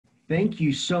Thank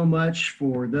you so much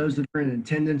for those that are in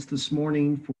attendance this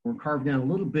morning for carving out a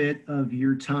little bit of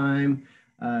your time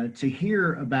to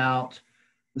hear about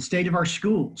the state of our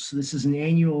schools. This is an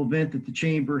annual event that the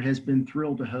Chamber has been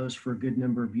thrilled to host for a good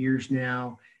number of years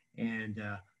now, and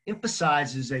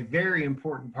emphasizes a very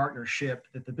important partnership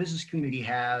that the business community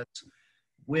has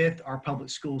with our public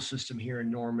school system here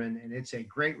in Norman. And it's a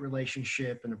great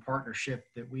relationship and a partnership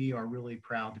that we are really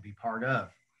proud to be part of.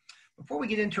 Before we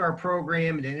get into our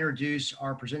program and introduce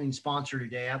our presenting sponsor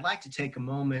today, I'd like to take a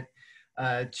moment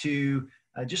to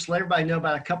just let everybody know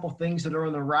about a couple things that are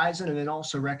on the horizon, and then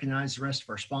also recognize the rest of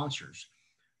our sponsors.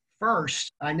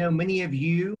 First, I know many of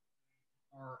you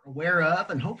are aware of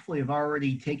and hopefully have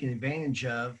already taken advantage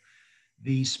of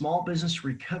the Small Business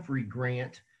Recovery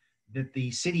Grant that the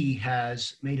city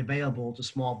has made available to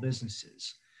small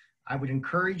businesses. I would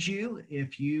encourage you,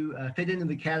 if you fit into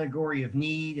the category of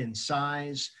need and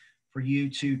size, for you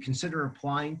to consider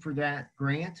applying for that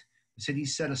grant. The city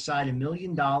set aside $1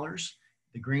 million.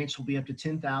 The grants will be up to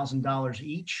 $10,000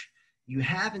 each. You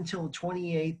have until the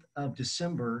 28th of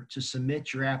December to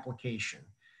submit your application.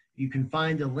 You can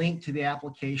find a link to the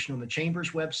application on the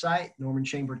Chamber's website,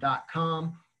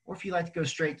 normanchamber.com, or if you like to go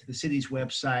straight to the city's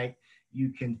website, you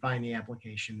can find the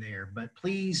application there. But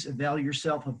please avail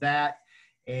yourself of that,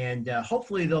 and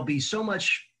hopefully there'll be so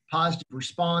much positive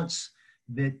response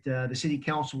that the City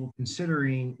Council will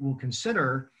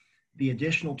consider the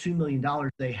additional $2 million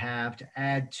they have to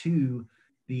add to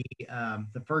the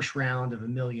first round of $1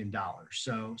 million.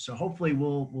 So hopefully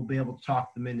we'll be able to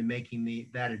talk them into making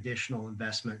that additional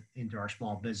investment into our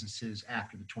small businesses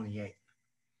after the 28th.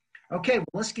 Okay, well,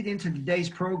 let's get into today's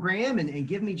program, and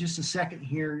give me just a second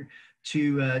here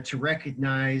to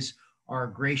recognize our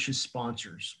gracious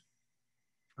sponsors.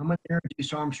 I'm going to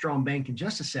introduce Armstrong Bank in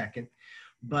just a second,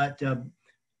 but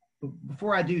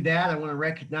before I do that, I want to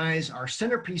recognize our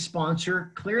Centerpiece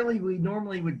sponsor. Clearly, we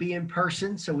normally would be in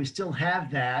person, so we still have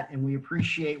that, and we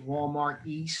appreciate Walmart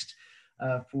East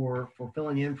for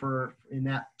filling in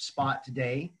that spot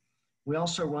today. We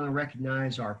also want to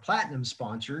recognize our Platinum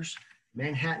sponsors,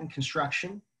 Manhattan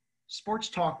Construction,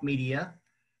 SportsTalk Media,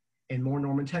 and More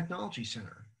Norman Technology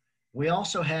Center. We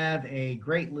also have a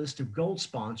great list of gold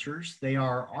sponsors. They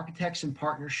are Architects in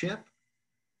Partnership,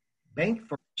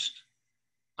 BancFirst,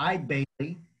 Eide,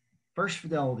 First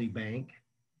Fidelity Bank,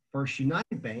 First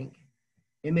United Bank,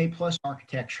 MA Plus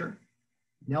Architecture,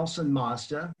 Nelson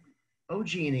Mazda,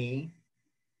 OG&E,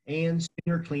 and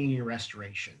Sooner Cleaning and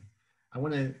Restoration. I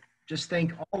want to just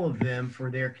thank all of them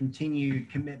for their continued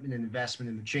commitment and investment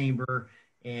in the Chamber,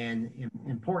 and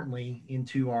importantly,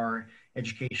 into our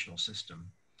educational system.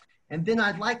 And then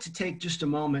I'd like to take just a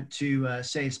moment to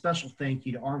say a special thank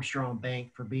you to Armstrong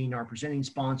Bank for being our presenting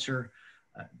sponsor.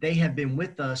 They have been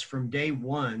with us from day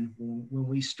one when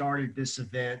we started this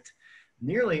event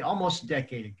nearly almost a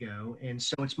decade ago. And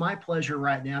so it's my pleasure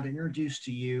right now to introduce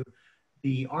to you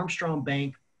the Armstrong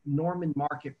Bank Norman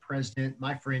Market President,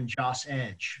 my friend Josh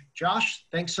Edge. Josh,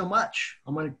 thanks so much.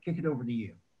 I'm going to kick it over to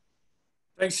you.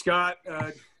 Thanks, Scott.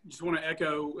 Just want to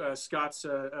echo Scott's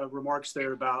remarks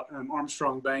there about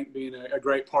Armstrong Bank being a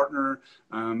great partner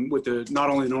with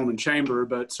not only the Norman Chamber,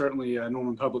 but certainly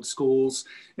Norman Public Schools.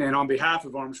 And on behalf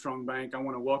of Armstrong Bank, I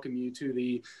want to welcome you to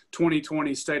the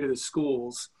 2020 State of the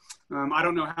Schools. I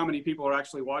don't know how many people are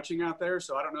actually watching out there,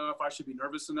 so I don't know if I should be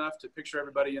nervous enough to picture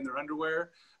everybody in their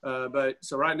underwear.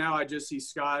 So right now I just see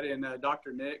Scott and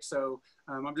Dr. Nick, so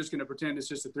I'm just going to pretend it's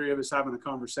just the three of us having a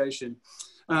conversation.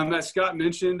 As Scott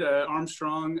mentioned,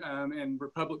 Armstrong and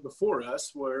Republic before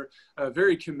us were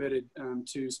very committed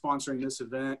to sponsoring this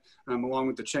event along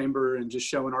with the Chamber and just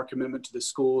showing our commitment to the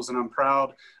schools. And I'm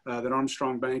proud that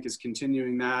Armstrong Bank is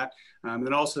continuing that.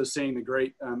 And also seeing the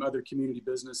great other community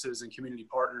businesses and community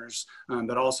partners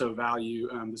that also value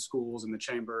the schools and the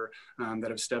Chamber that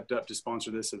have stepped up to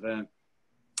sponsor this event.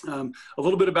 A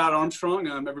little bit about Armstrong.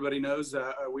 Everybody knows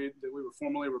that we were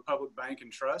formerly Republic Bank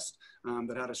and Trust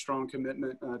that had a strong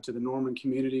commitment to the Norman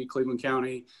community, Cleveland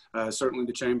County, certainly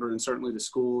the Chamber, and certainly the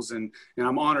schools. And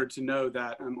I'm honored to know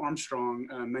that Armstrong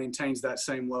maintains that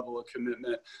same level of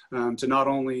commitment to not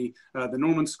only the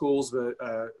Norman schools, but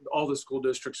all the school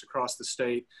districts across the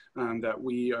state that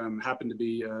we happen to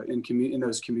be in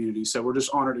those communities. So we're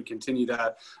just honored to continue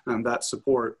that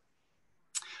support.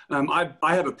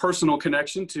 I have a personal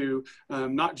connection to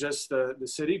not just the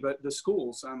city, but the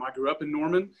schools. I grew up in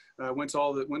Norman, went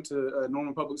to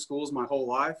Norman Public Schools my whole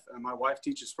life. My wife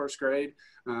teaches first grade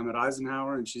at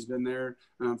Eisenhower, and she's been there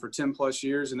for 10 plus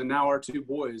years. And then now our two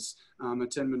boys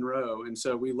attend Monroe. And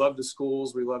so we love the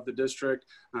schools, we love the district,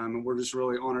 and we're just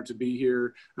really honored to be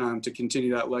here to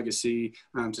continue that legacy,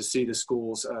 to see the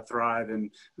schools thrive.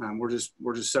 And we're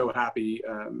just so happy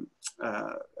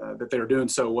that they're doing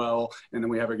so well. And then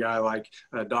we have a guy like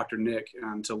Dr. Nick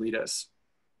to lead us.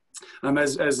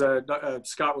 As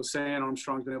Scott was saying,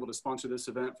 Armstrong's been able to sponsor this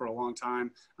event for a long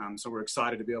time, so we're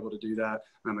excited to be able to do that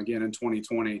again in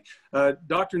 2020.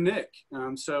 Dr. Nick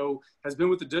has been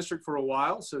with the district for a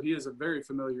while, so he is a very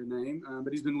familiar name,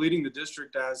 but he's been leading the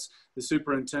district as the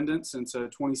superintendent since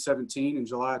 2017, in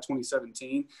July of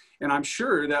 2017. And I'm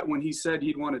sure that when he said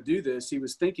he'd want to do this, he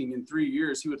was thinking in 3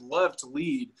 years he would love to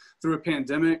lead through a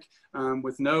pandemic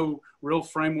with no real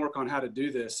framework on how to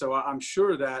do this. So I'm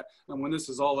sure that when this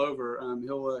is all over,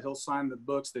 he'll sign the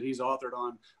books that he's authored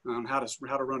on how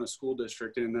to run a school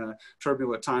district in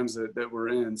turbulent times that we're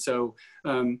in. So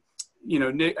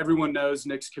Nick, everyone knows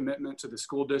Nick's commitment to the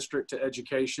school district, to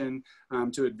education,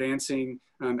 to advancing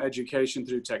education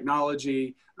through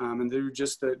technology, and through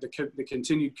just the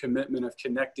continued commitment of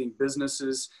connecting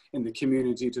businesses in the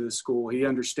community to the school. He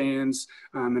understands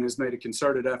and has made a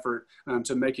concerted effort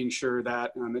to making sure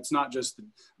that it's not just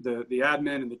the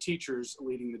admin and the teachers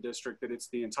leading the district, that it's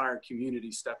the entire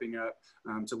community stepping up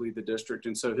to lead the district.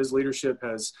 And so his leadership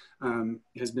has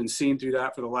been seen through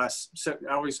that for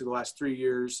obviously the last 3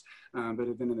 years,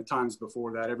 but then in the times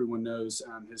before that, everyone knows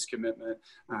his commitment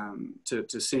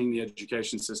to seeing the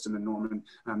education system in Norman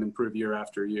improve year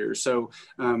after year. So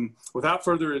without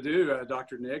further ado,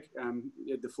 Dr. Nick,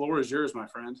 the floor is yours, my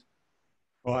friend.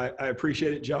 Well, I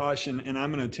appreciate it, Josh, and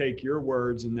I'm going to take your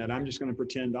words and that I'm just going to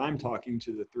pretend I'm talking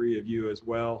to the three of you as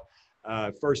well.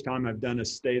 First time I've done a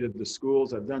state of the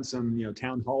schools. I've done some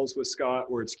town halls with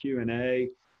Scott where it's Q&A,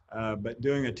 but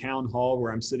doing a town hall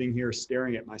where I'm sitting here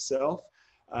staring at myself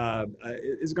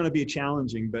is going to be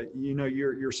challenging, but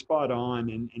you're spot on.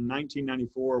 In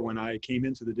 1994, when I came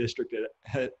into the district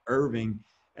at Irving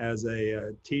as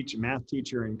a math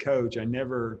teacher and coach, it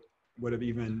never would have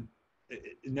even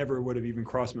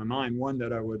crossed my mind, one,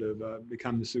 that I would have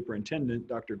become the superintendent.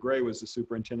 Dr. Gray was the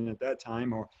superintendent at that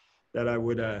time, or that I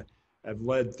would have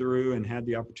led through and had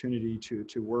the opportunity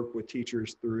to work with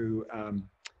teachers through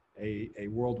a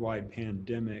worldwide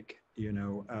pandemic,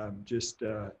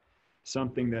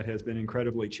 something that has been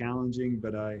incredibly challenging,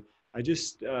 but I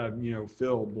just,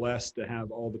 feel blessed to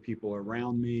have all the people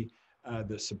around me,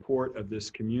 the support of this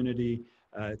community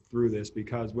through this,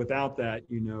 because without that,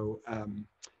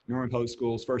 Norman Public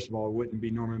Schools, first of all, wouldn't be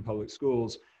Norman Public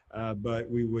Schools, but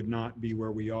we would not be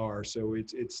where we are. So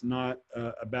it's not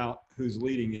about who's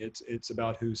leading, it's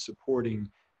about who's supporting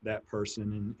that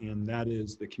person, and that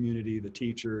is the community, the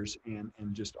teachers, and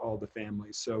just all the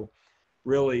families. So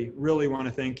really want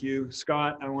to thank you,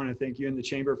 Scott. I want to thank you in the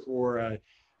chamber for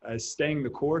staying the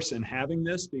course and having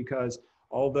this, because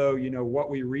although what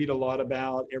we read a lot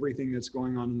about, everything that's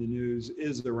going on in the news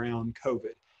is around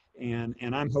COVID,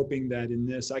 and I'm hoping that in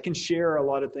this I can share a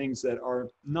lot of things that are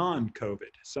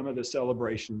non-COVID, some of the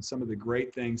celebrations, some of the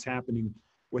great things happening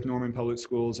with Norman Public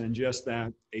Schools, and just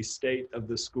that a state of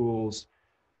the schools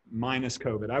minus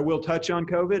COVID. I will touch on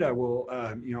COVID. I will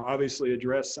obviously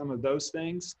address some of those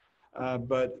things.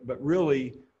 But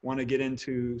really want to get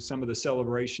into some of the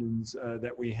celebrations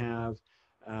that we have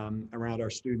around our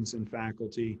students and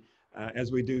faculty,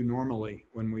 as we do normally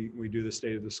when we do the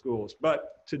state of the schools.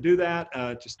 But to do that,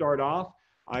 to start off,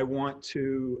 I want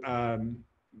to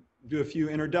do a few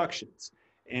introductions.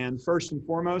 And first and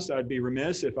foremost, I'd be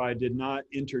remiss if I did not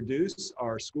introduce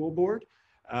our school board.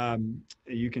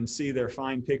 You can see their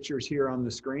fine pictures here on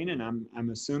the screen, and I'm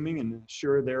assuming and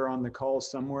sure they're on the call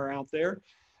somewhere out there.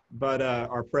 But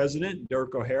our president,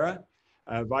 Dirk O'Hara,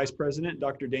 vice president,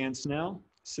 Dr. Dan Snell,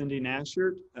 Cindy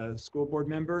Nashert, school board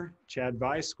member, Chad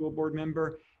Weiss, school board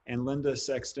member, and Linda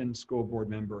Sexton, school board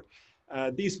member.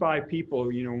 These 5 people,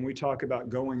 when we talk about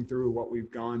going through what we've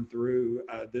gone through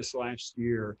this last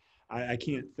year, I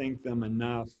can't thank them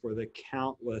enough for the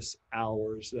countless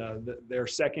hours. Their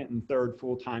second and third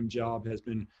full-time job has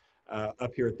been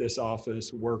up here at this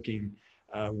office, working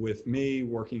with me,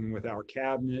 working with our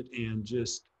cabinet, and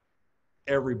just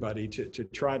everybody to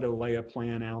try to lay a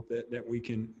plan out that we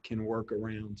can work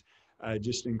around.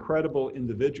 Just incredible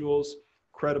individuals,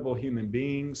 credible human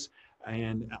beings,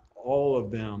 and all of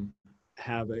them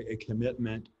have a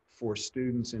commitment for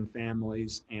students and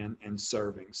families and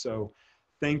serving. So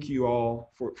thank you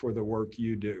all for the work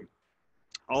you do.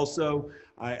 Also,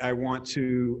 I want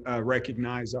to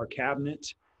recognize our cabinet.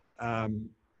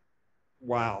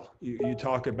 Wow, you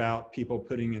talk about people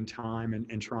putting in time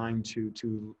and trying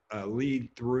to lead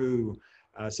through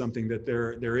something that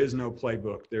there is no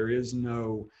playbook, there is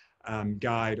no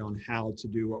guide on how to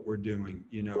do what we're doing.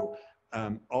 You know,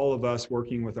 all of us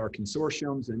working with our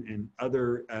consortiums and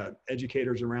other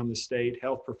educators around the state,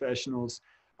 health professionals,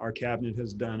 our cabinet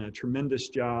has done a tremendous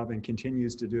job and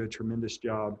continues to do a tremendous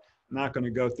job. I'm not going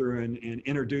to go through and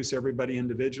introduce everybody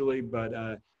individually,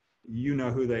 but you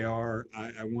know who they are.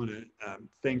 I want to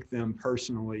thank them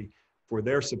personally for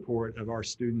their support of our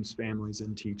students, families,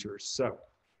 and teachers. So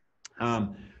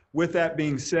with that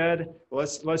being said,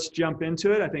 let's jump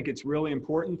into it. I think it's really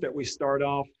important that we start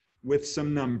off with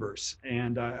some numbers,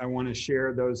 and I want to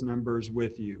share those numbers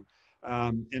with you.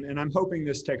 And I'm hoping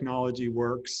this technology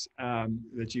works,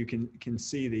 that you can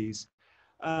see these.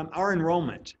 Our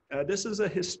enrollment. This is a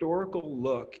historical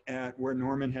look at where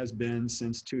Norman has been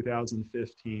since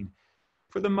 2015.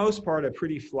 For the most part, a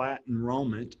pretty flat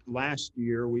enrollment. Last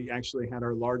year, we actually had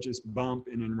our largest bump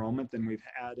in enrollment than we've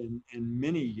had in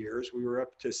many years. We were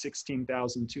up to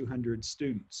 16,200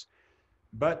 students.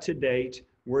 But to date,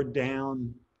 we're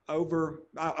down over,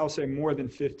 I'll say more than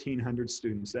 1,500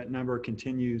 students. That number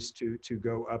continues to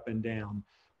go up and down.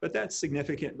 But that's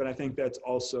significant, but I think that's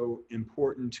also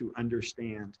important to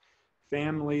understand.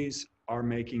 Families are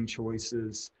making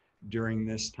choices during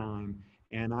this time,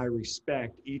 and I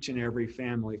respect each and every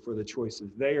family for the choices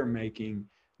they are making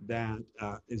that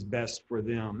is best for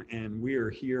them. And we are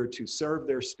here to serve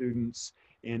their students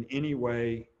in any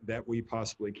way that we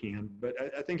possibly can. But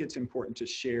I think it's important to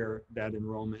share that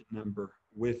enrollment number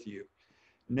with you.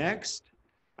 Next,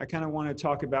 I kind of want to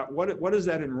talk about what does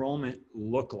that enrollment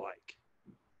look like?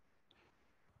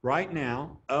 Right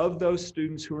now, of those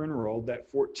students who are enrolled, that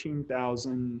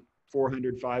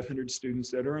 14,400, 500 students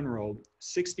that are enrolled,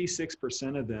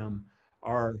 66% of them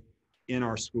are in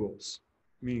our schools,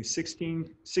 meaning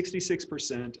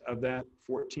 66% of that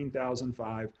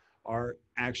 14,005 are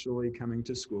actually coming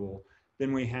to school.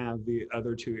 Then we have the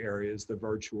other two areas, the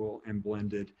virtual and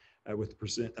blended, with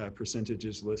the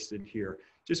percentages listed here.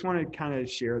 Just want to kind of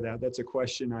share that. That's a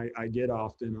question I get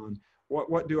often on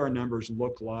what do our numbers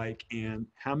look like and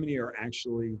how many are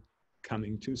actually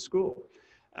coming to school.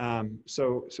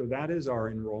 So that is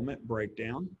our enrollment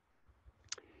breakdown.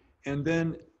 And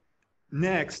then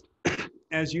next,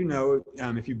 as you know,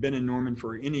 if you've been in Norman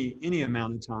for any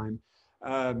amount of time,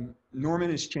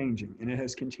 Norman is changing, and it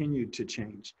has continued to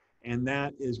change. And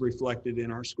that is reflected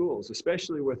in our schools,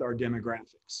 especially with our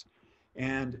demographics.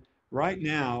 And right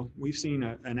now, we've seen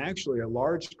actually a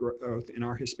large growth in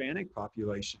our Hispanic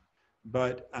population.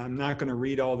 But I'm not going to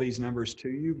read all these numbers to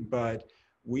you, but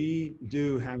we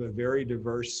do have a very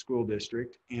diverse school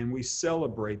district, and we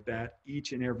celebrate that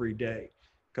each and every day.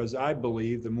 Because I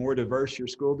believe the more diverse your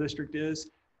school district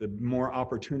is, the more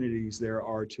opportunities there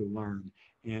are to learn.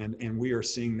 And we are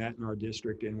seeing that in our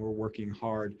district, and we're working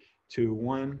hard to,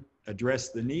 one, address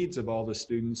the needs of all the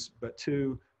students, but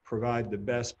two, provide the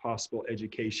best possible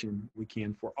education we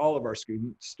can for all of our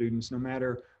students, no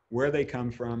matter where they come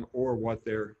from or what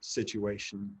their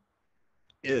situation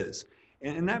is.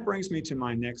 And that brings me to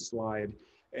my next slide.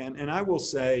 And I will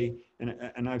say,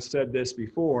 and I've said this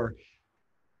before,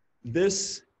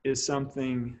 this is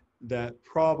something that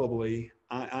probably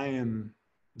I am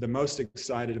the most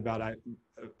excited about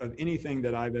of anything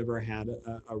that I've ever had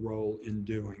a role in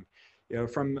doing. You know,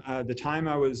 from the time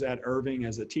I was at Irving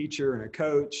as a teacher and a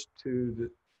coach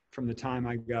from the time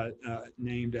I got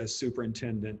named as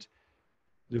superintendent,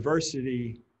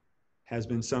 diversity has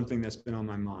been something that's been on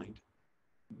my mind.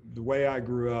 The way I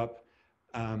grew up,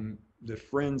 the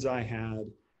friends I had,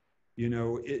 you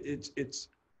know, it's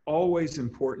always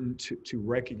important to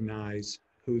recognize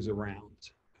who's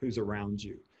around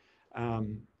you.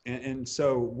 And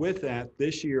so with that,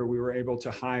 this year we were able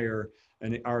to hire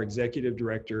our executive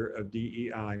director of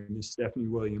DEI, Ms. Stephanie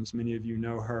Williams. Many of you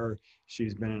know her.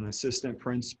 She's been an assistant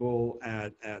principal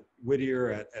at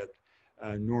Whittier, at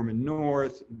Norman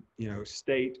North, you know,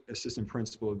 state assistant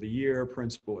principal of the year,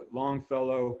 principal at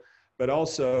Longfellow, but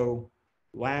also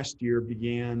last year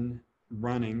began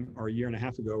running, or a year and a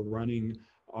half ago, running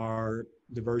our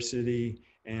diversity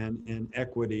and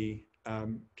equity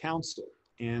council.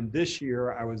 And this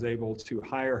year I was able to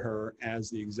hire her as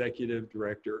the executive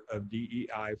director of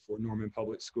DEI for Norman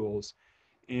Public Schools.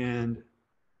 And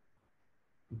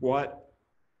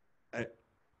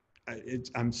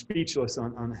I'm speechless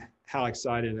on how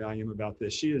excited I am about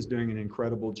this. She is doing an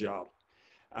incredible job.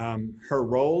 Her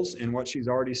roles and what she's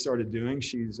already started doing,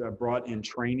 she's brought in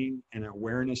training and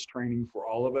awareness training for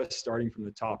all of us, starting from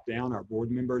the top down. Our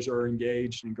board members are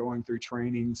engaged in going through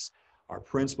trainings. Our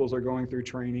principals are going through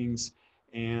trainings.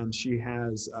 And she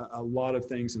has a lot of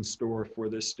things in store for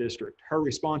this district. Her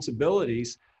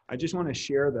responsibilities, I just want to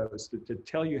share those to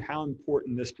tell you how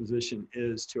important this position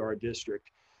is to our district.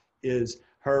 Is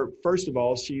her, first of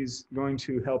all, she's going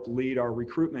to help lead our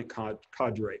recruitment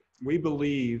cadre. We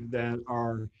believe that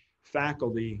our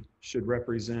faculty should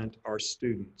represent our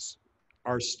students.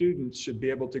 Our students should be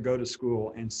able to go to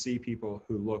school and see people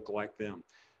who look like them.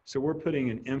 So we're putting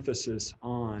an emphasis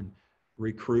on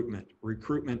recruitment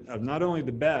of not only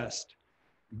the best,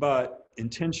 but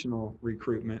intentional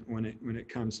recruitment when it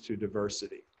comes to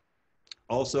diversity.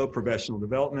 Also, professional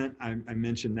development, I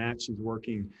mentioned that. She's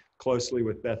working closely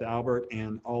with Beth Albert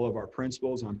and all of our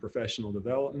principals on professional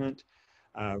development,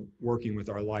 working with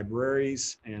our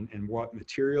libraries and what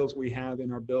materials we have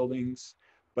in our buildings.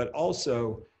 But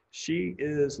also, she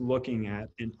is looking at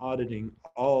and auditing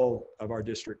all of our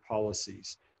district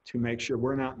policies to make sure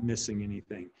we're not missing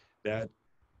anything, that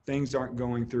things aren't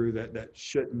going through that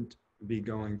shouldn't be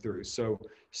going through. So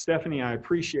Stephanie, I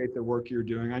appreciate the work you're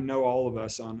doing. I know all of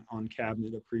us on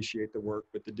cabinet appreciate the work,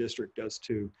 but the district does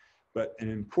too. But an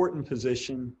important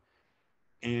position,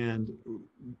 and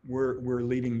we're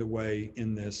leading the way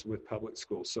in this with public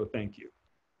schools. So thank you.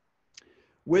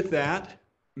 With that,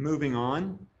 moving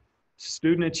on,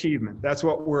 student achievement. That's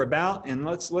what we're about. And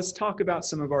let's talk about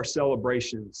some of our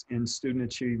celebrations in student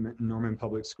achievement in Norman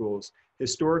Public Schools.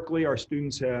 Historically, our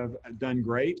students have done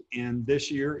great, and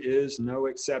this year is no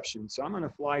exception. So I'm going to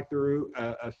fly through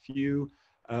a few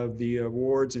of the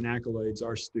awards and accolades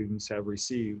our students have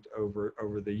received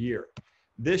over the year.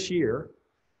 This year,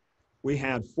 we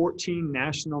had 14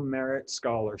 National Merit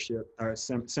Scholarship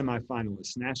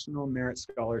semifinalists, National Merit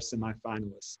Scholar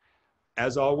semifinalists.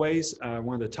 As always,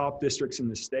 one of the top districts in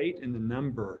the state in the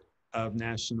number of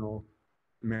National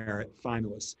Merit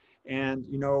finalists. And,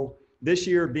 you know, this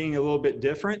year being a little bit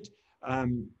different,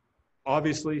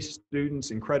 obviously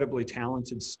students, incredibly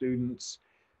talented students,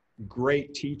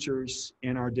 great teachers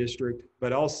in our district,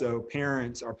 but also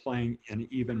parents are playing an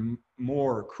even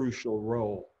more crucial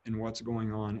role in what's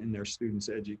going on in their students'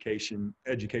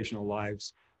 educational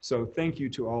lives. So thank you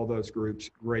to all those groups.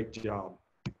 Great job.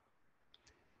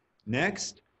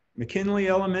 Next, McKinley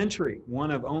Elementary,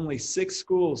 one of only 6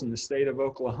 schools in the state of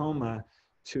Oklahoma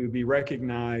to be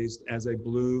recognized as a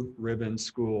blue ribbon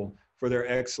school for their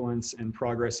excellence and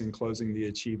progress in closing the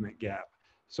achievement gap.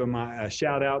 So my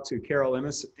shout out to Carol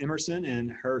Emerson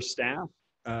and her staff,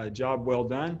 job well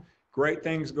done. Great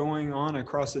things going on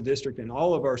across the district in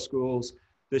all of our schools.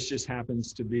 This just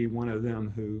happens to be one of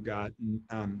them who got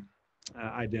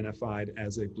identified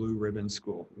as a blue ribbon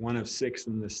school, one of 6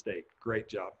 in the state. Great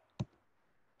job.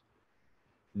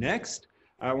 Next,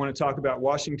 I want to talk about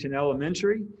Washington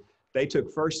Elementary. They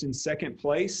took 1st and 2nd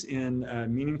place in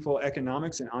meaningful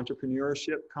economics and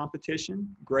entrepreneurship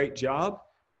competition. Great job.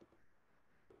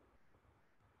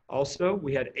 Also,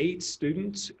 we had 8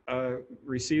 students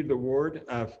receive the award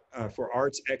for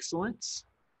arts excellence.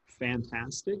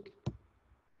 Fantastic.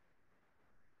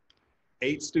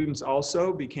 8 students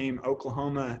also became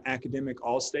Oklahoma Academic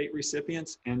All-State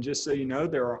recipients. And just so you know,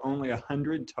 there are only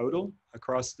 100 total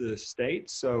across the state.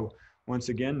 So once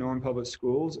again, Norman Public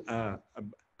Schools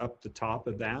up the top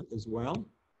of that as well.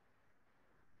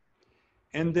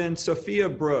 And then Sophia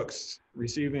Brooks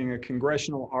receiving a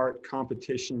Congressional Art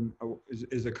Competition,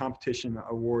 is a competition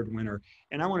award winner.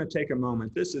 And I want to take a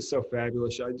moment. This is so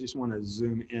fabulous. I just want to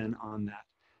zoom in on that.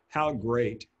 How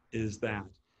great is that?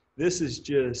 This is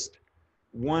just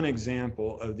one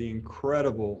example of the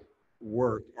incredible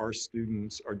work our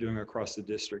students are doing across the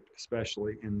district,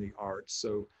 especially in the arts.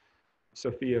 So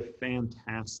Sophia,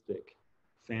 fantastic,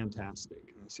 fantastic.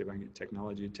 Let's see if I can get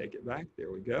technology to take it back.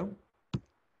 There we go.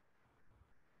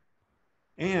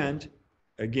 And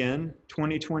again,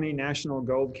 2020 National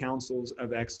Gold Councils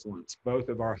of Excellence. Both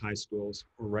of our high schools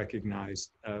were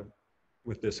recognized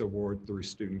with this award through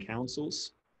student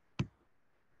councils.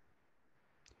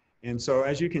 And so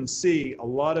as you can see, a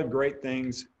lot of great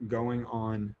things going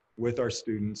on with our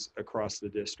students across the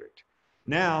district.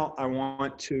 Now I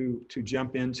want to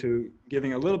jump into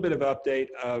giving a little bit of update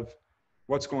of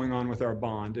what's going on with our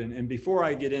bond. And before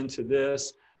I get into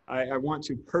this, I want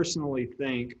to personally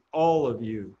thank all of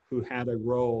you who had a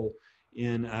role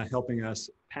in helping us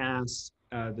pass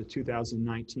the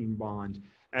 2019 bond.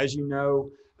 As you know,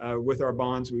 with our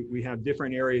bonds, we have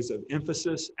different areas of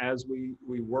emphasis as we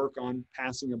work on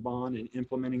passing a bond and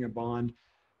implementing a bond.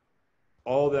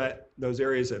 All those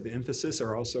areas of emphasis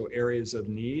are also areas of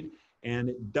need. And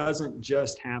it doesn't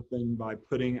just happen by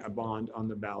putting a bond on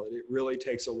the ballot. It really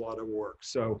takes a lot of work.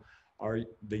 So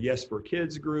the Yes for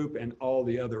Kids group and all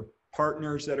the other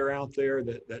partners that are out there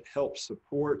that help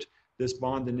support this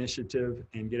bond initiative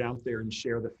and get out there and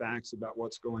share the facts about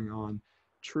what's going on,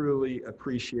 truly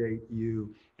appreciate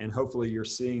you. And hopefully you're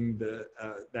seeing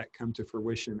that come to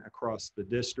fruition across the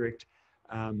district.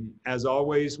 As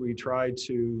always, we try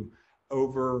to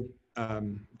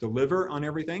deliver on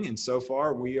everything, and so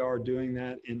far we are doing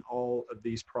that in all of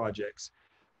these projects.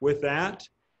 With that,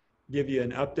 give you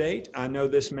an update. I know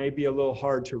this may be a little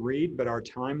hard to read, but our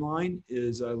timeline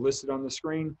is listed on the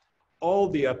screen. All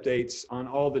the updates on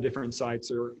all the different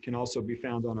sites can also be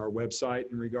found on our website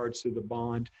in regards to the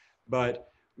bond, but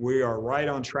we are right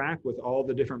on track with all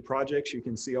the different projects. You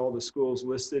can see all the schools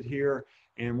listed here,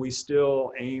 and we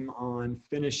still aim on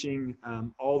finishing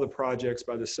all the projects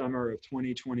by the summer of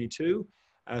 2022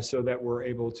 so that we're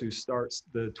able to start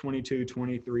the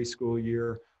 22-23 school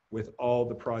year with all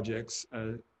the projects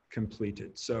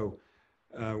completed. So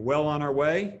well on our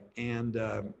way and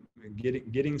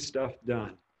getting stuff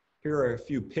done. Here are a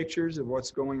few pictures of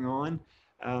what's going on.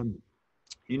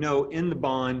 You know, in the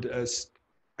bond,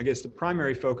 I guess the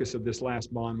primary focus of this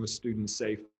last bond was student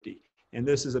safety. And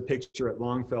this is a picture at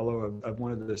Longfellow of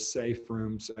one of the safe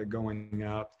rooms going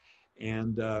up.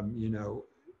 And, you know,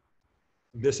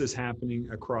 this is happening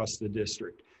across the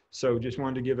district. So just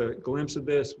wanted to give a glimpse of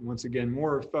this. Once again,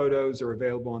 more photos are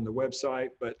available on the website,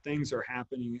 but things are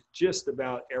happening just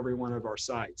about every one of our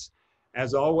sites.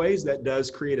 As always, that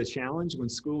does create a challenge when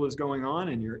school is going on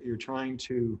and you're trying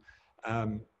to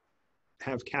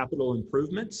have capital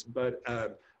improvements, but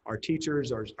our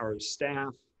teachers, our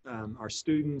staff, our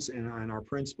students, and our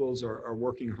principals are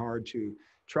working hard to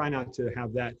try not to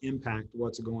have that impact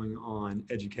what's going on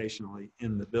educationally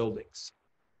in the buildings.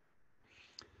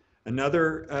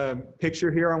 Another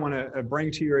picture here I want to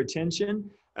bring to your attention.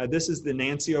 This is the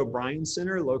Nancy O'Brien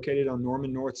Center located on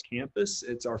Norman North's campus.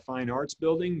 It's our fine arts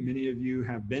building. Many of you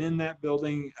have been in that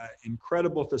building,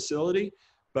 incredible facility,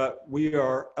 but we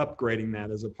are upgrading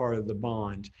that as a part of the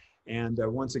bond. And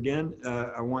once again,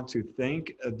 I want to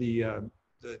thank the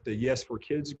Yes for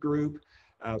Kids group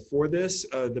for this.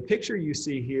 The picture you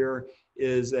see here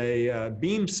is a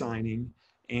beam signing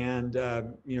and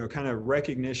you know, kind of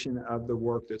recognition of the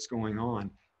work that's going on.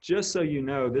 Just so you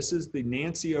know, this is the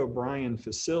Nancy O'Brien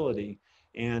facility,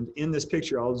 and in this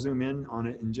picture, I'll zoom in on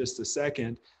it in just a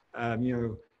second. You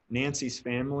know, Nancy's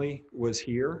family was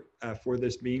here for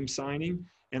this beam signing,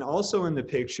 and also in the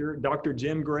picture, Dr.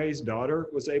 Jim Gray's daughter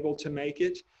was able to make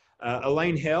it.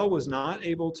 Elaine Hale was not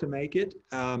able to make it,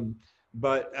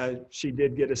 but she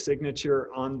did get a signature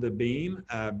on the beam.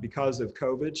 Because of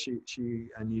COVID, she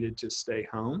needed to stay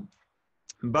home.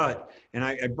 But, and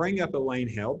I bring up Elaine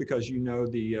Hale because you know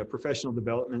the Professional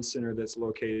Development Center that's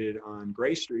located on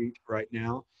Gray Street right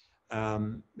now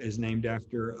is named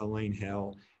after Elaine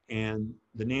Hale. And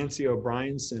the Nancy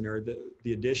O'Brien Center,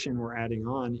 the addition we're adding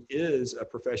on is a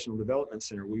professional development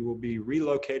center. We will be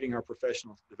relocating our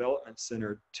professional development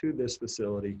center to this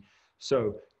facility.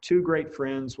 So two great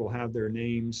friends will have their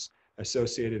names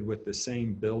associated with the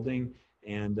same building,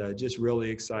 and just really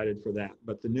excited for that.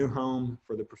 But the new home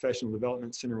for the Professional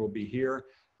Development Center will be here.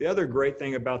 The other great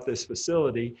thing about this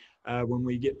facility, when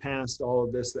we get past all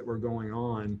of this that we're going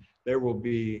on, there will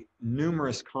be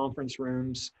numerous conference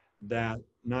rooms that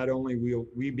not only will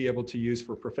we be able to use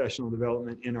for professional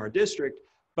development in our district,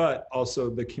 but also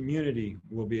the community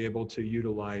will be able to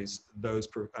utilize those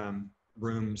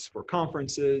rooms for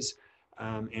conferences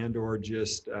and or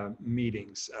just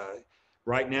meetings.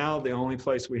 Right now, the only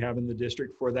place we have in the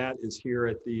district for that is here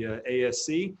at the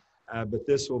ASC, but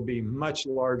this will be much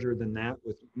larger than that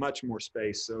with much more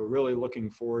space. So really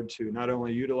looking forward to not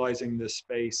only utilizing this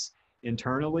space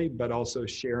internally, but also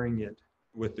sharing it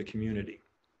with the community.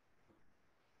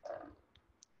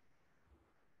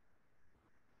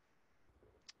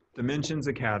 Dimensions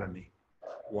Academy.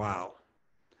 Wow.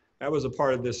 That was a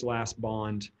part of this last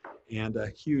bond and a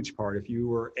huge part. If you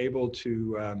were able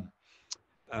to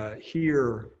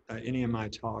hear any of my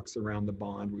talks around the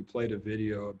bond, we played a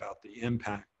video about the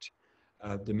impact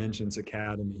of Dimensions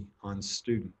Academy on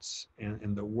students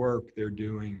and the work they're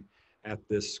doing at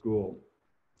this school.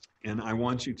 And I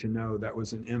want you to know that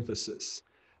was an emphasis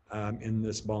in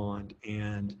this bond.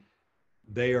 And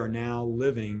they are now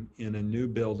living in a new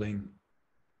building,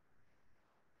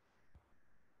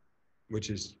 which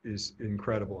is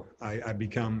incredible. I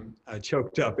become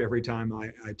choked up every time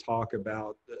I talk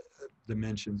about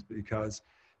Dimensions, because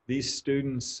these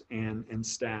students and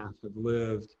staff have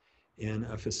lived in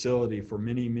a facility for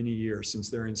many, many years since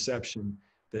their inception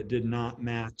that did not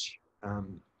match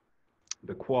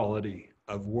the quality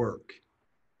of work.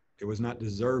 It was not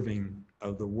deserving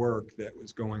of the work that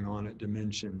was going on at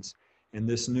Dimensions. And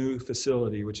this new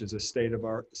facility, which is a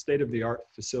state-of-the-art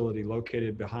facility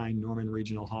located behind Norman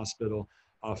Regional Hospital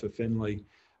off of Finley,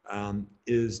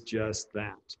 is just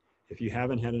that. If you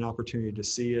haven't had an opportunity to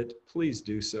see it, please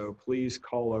do so. Please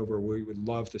call over. We would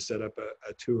love to set up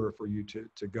a tour for you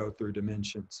to go through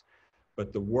Dimensions.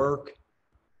 But the work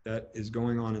that is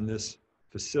going on in this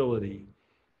facility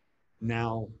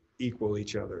now equal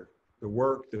each other. The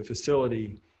work, the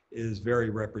facility is very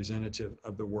representative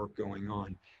of the work going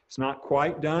on. It's not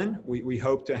quite done. We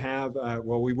hope to have,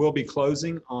 well, we will be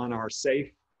closing on our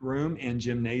safe room and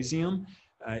gymnasium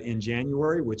in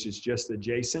January, which is just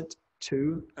adjacent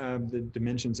to the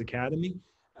Dimensions Academy.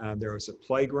 There is a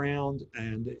playground,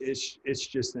 and it's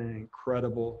just an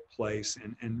incredible place.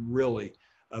 And really,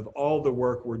 of all the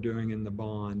work we're doing in the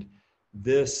bond,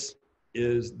 this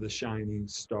is the shining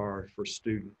star for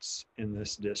students in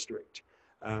this district.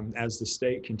 As the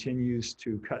state continues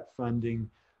to cut funding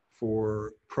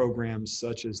for programs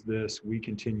such as this, we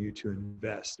continue to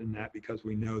invest in that because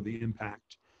we know the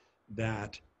impact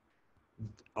that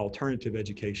alternative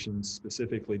education,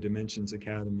 specifically Dimensions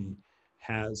Academy,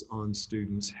 has on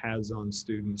students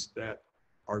that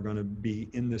are going to be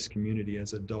in this community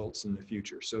as adults in the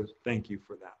future. So thank you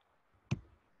for that.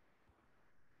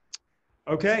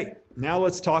 Okay, now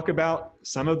let's talk about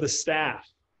some of the staff.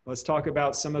 Let's talk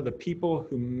about some of the people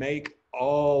who make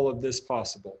all of this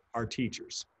possible, our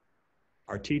teachers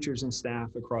and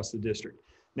staff across the district.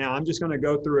 Now, I'm just going to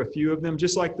go through a few of them.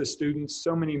 Just like the students,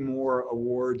 so many more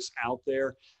awards out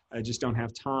there. I just don't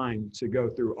have time to go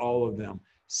through all of them.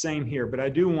 Same here, but I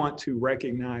do want to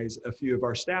recognize a few of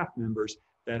our staff members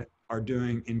that are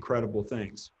doing incredible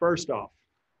things. First off,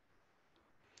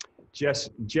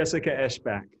 Jessica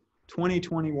Eschbach,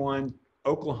 2021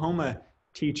 Oklahoma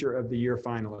Teacher of the Year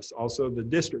finalist, also the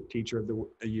District Teacher of the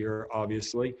Year,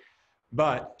 obviously.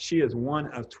 But she is one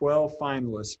of 12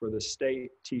 finalists for the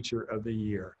State Teacher of the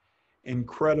Year.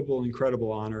 Incredible,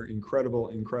 incredible honor, incredible,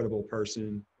 incredible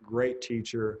person, great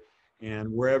teacher, and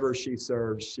wherever she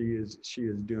serves, she is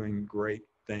doing great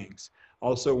things.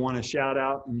 Also want to shout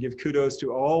out and give kudos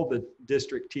to all the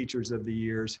District Teachers of the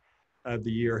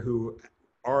Year who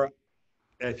are,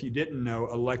 if you didn't know,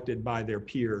 elected by their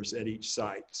peers at each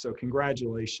site. So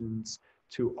congratulations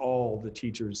to all the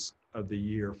Teachers of the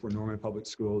Year for Norman Public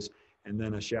Schools. And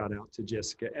then a shout out to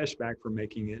Jessica Eschbach for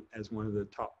making it as one of the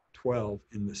top 12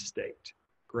 in the state.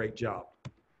 Great job.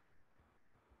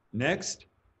 Next,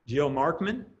 Jill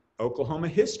Markman, Oklahoma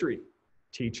History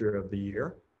Teacher of the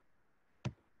Year.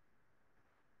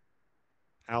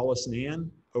 Allison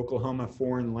Ann, Oklahoma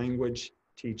Foreign Language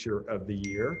Teacher of the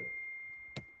Year.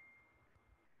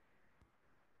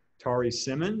 Tari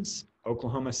Simmons,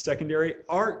 Oklahoma Secondary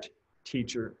Art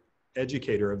Teacher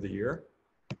Educator of the Year.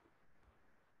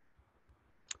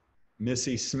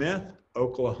 Missy Smith,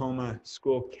 Oklahoma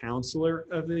School Counselor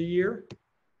of the Year.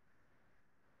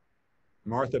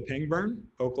 Martha Pingburn,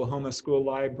 Oklahoma School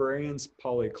Librarians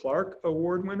Polly Clark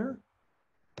Award winner.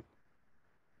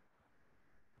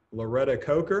 Loretta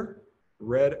Coker,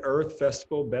 Red Earth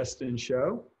Festival Best in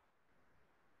Show.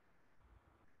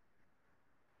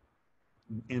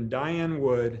 And Diane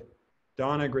Wood,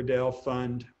 Donna Gradell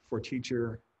Fund for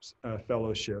Teacher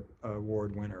Fellowship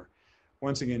Award winner.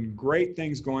 Once again, great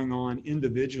things going on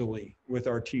individually with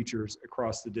our teachers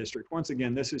across the district. Once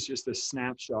again, this is just a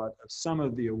snapshot of some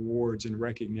of the awards and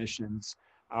recognitions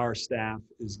our staff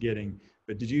is getting.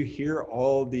 But did you hear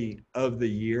all the of the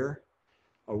year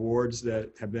awards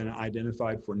that have been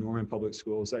identified for Norman Public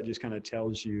Schools? That just kind of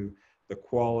tells you the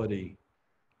quality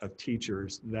of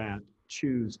teachers that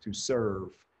choose to serve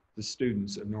the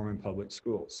students of Norman Public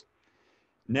Schools.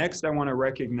 Next, I want to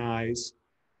recognize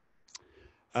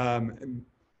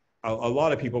a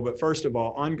lot of people, but first of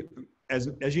all, as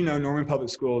you know, Norman Public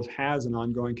Schools has an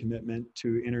ongoing commitment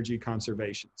to energy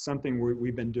conservation, something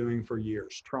we've been doing for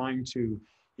years, trying to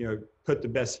put the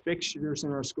best fixtures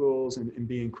in our schools and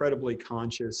be incredibly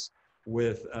conscious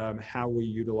with how we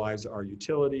utilize our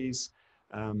utilities,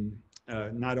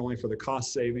 not only for the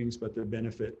cost savings, but the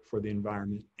benefit for the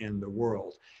environment and the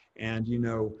world. And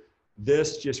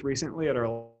this just recently at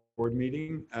our board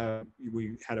meeting,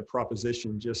 we had a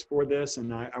proposition just for this,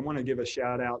 and I want to give a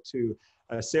shout out to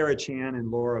Sarah Chan and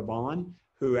Laura Vaughn,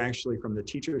 who actually from the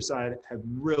teacher side have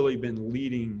really been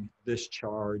leading this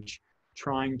charge,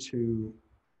 trying to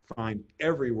find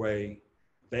every way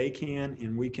they can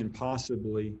and we can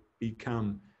possibly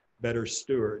become better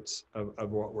stewards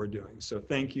of what we're doing. So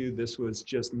thank you. This was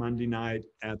just Monday night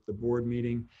at the board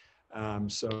meeting,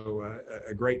 so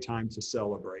a great time to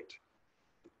celebrate.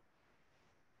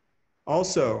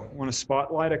 Also, I want to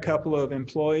spotlight a couple of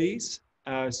employees.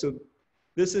 So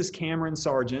this is Cameron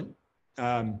Sargent.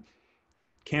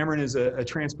 Cameron is a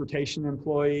transportation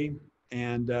employee,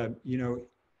 and you know,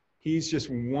 he's just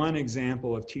one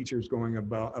example of teachers going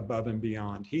above and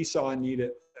beyond. He saw a need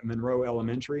at Monroe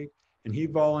Elementary, and he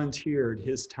volunteered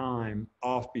his time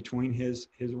off between his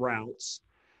routes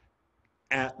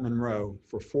at Monroe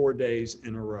for 4 days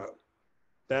in a row.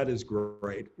 That is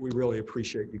great. We really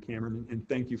appreciate you, Cameron, and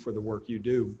thank you for the work you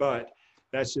do. But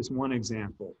that's just one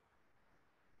example.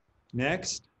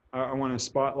 Next, I want to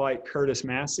spotlight Curtis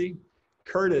Massey.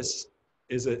 Curtis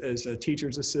is a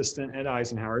teacher's assistant at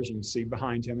Eisenhower, as you can see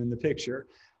behind him in the picture.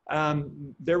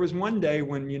 There was one day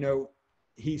when, you know,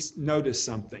 he noticed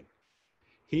something.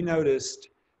 He noticed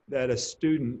that a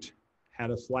student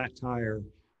had a flat tire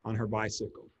on her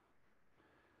bicycle.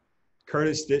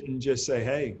 Curtis didn't just say,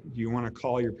 hey, do you want to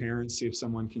call your parents, see if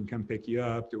someone can come pick you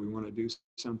up? Do we want to do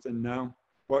something? No.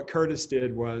 What Curtis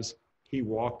did was he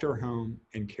walked her home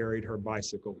and carried her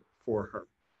bicycle for her.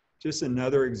 Just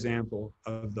another example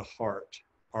of the heart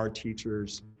our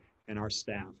teachers and our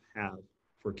staff have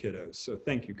for kiddos. So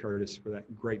thank you, Curtis, for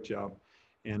that great job.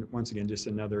 And once again, just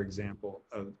another example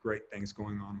of great things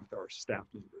going on with our staff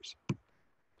members.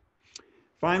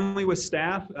 Finally, with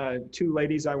staff, two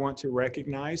ladies I want to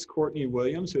recognize, Courtney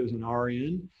Williams, who is an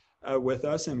RN with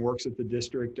us and works at the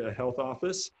district health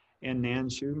office, and Nan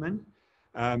Schumann.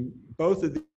 Both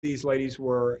of these ladies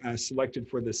were selected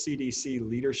for the CDC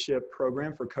leadership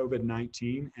program for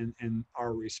COVID-19 and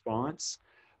our response.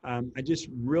 I just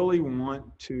really want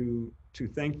to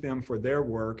thank them for their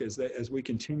work as we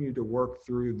continue to work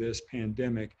through this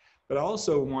pandemic, but I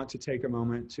also want to take a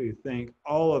moment to thank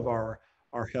all of our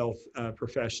health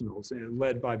professionals,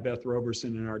 led by Beth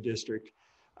Roberson in our district.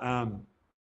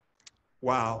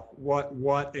 Wow,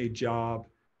 what a job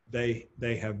they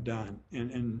have done.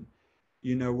 And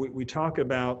you know, we talk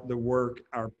about the work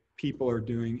our people are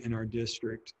doing in our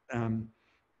district,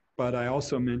 but I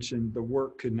also mentioned the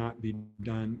work could not be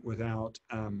done without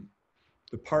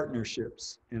the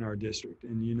partnerships in our district.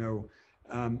 And you know,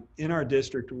 in our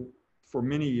district, for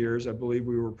many years, I believe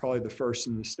we were probably the first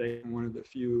in the state and one of the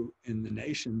few in the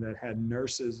nation that had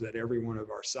nurses at every one of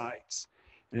our sites.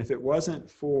 And if it wasn't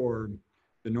for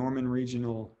the Norman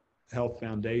Regional Health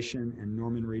Foundation and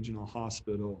Norman Regional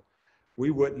Hospital,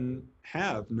 we wouldn't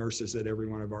have nurses at every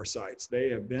one of our sites. They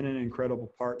have been an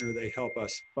incredible partner. They help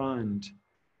us fund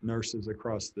nurses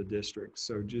across the district.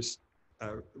 So just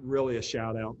really a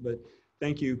shout out. But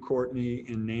thank you, Courtney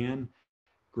and Nan.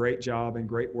 Great job and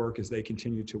great work as they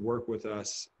continue to work with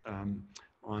us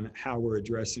on how we're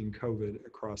addressing COVID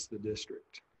across the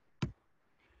district.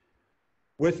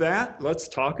 With that, let's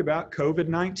talk about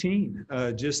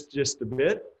COVID-19 just a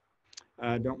bit.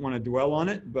 I don't want to dwell on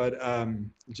it, but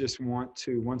just want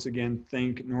to once again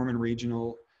thank Norman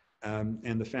Regional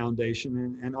and the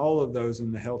foundation and all of those in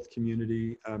the health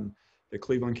community, the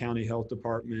Cleveland County Health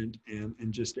Department,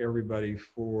 and just everybody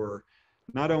for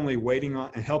not only waiting on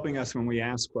and helping us when we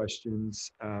ask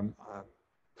questions,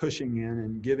 pushing in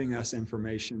and giving us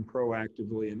information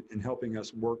proactively and helping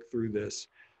us work through this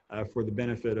for the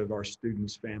benefit of our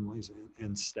students, families,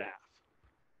 and staff.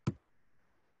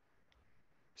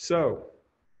 So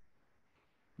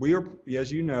we are,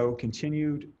 as you know,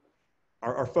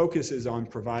 our focus is on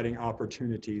providing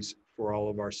opportunities for all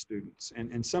of our students.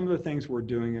 And some of the things we're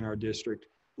doing in our district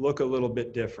look a little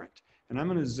bit different. And I'm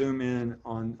going to zoom in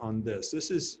on this.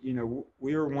 This is, you know,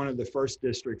 we are one of the first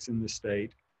districts in the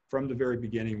state. From the very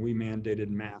beginning, we mandated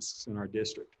masks in our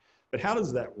district. But how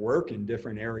does that work in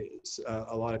different areas?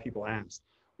 A lot of people ask.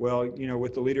 Well, you know,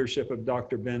 with the leadership of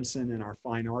Dr. Benson and our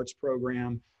fine arts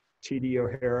program, TD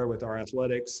O'Hara with our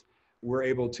athletics, we're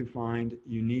able to find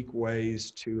unique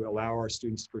ways to allow our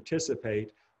students to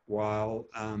participate while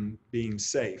being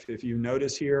safe. If you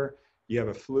notice here, you have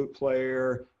a flute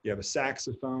player, you have a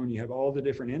saxophone, you have all the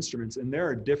different instruments, and there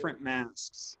are different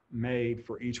masks made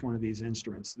for each one of these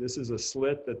instruments. This is a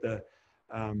slit that the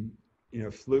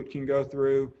flute can go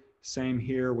through. Same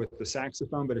here with the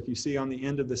saxophone, but if you see on the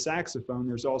end of the saxophone,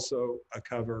 there's also a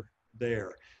cover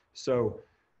there. So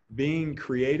being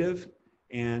creative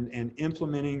and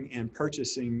implementing and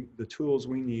purchasing the tools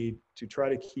we need to try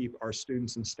to keep our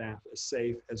students and staff as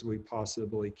safe as we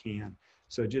possibly can.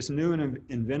 So just new and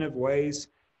inventive ways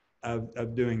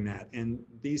of doing that. And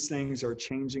these things are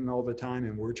changing all the time,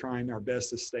 and we're trying our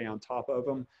best to stay on top of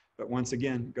them. But once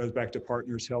again, it goes back to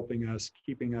partners helping us,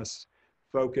 keeping us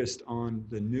focused on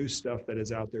the new stuff that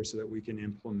is out there so that we can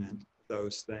implement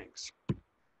those things.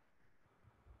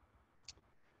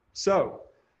 So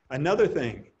Another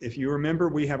thing, if you remember,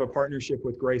 we have a partnership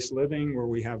with Grace Living where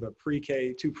we have a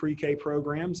two pre-K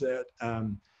programs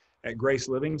at Grace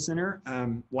Living Center.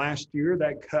 Last year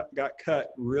that got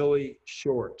cut really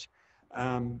short.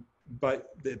 But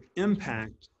the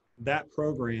impact that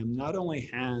program not only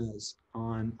has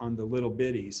on the little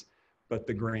bitties, but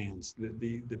the grands,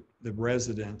 the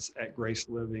residents at Grace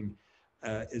Living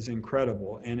is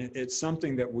incredible. And it's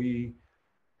something that we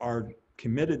are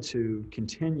committed to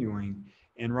continuing.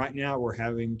 And right now we're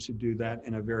having to do that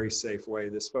in a very safe way.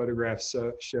 This photograph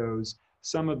shows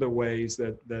some of the ways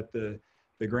that the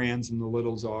grands and the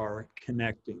littles are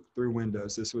connecting through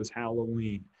windows. This was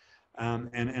Halloween.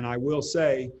 And I will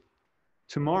say,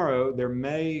 tomorrow there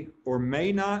may or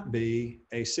may not be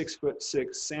a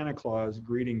 6'6" Santa Claus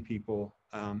greeting people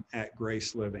at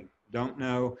Grace Living. Don't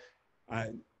know.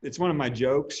 It's one of my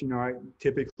jokes. You know,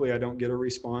 typically I don't get a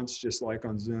response, just like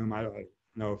on Zoom. I don't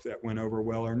know if that went over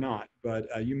well or not, but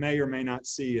you may or may not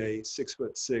see a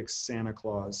 6'6" Santa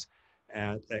Claus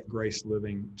at Grace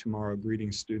Living tomorrow,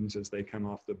 greeting students as they come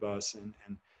off the bus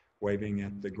and waving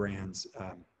at the grands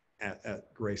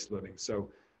at Grace Living.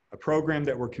 So a program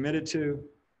that we're committed to,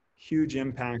 huge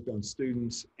impact on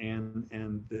students and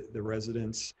the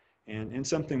residents, and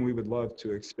something we would love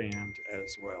to expand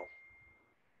as well.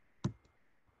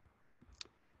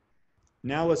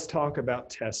 Now let's talk about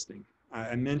testing.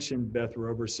 I mentioned Beth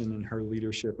Roberson and her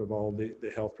leadership of all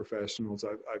the health professionals.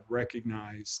 I've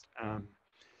recognized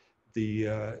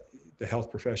the health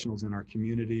professionals in our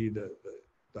community, the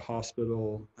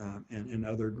hospital, and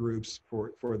other groups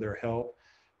for their help.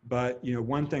 But you know,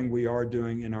 one thing we are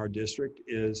doing in our district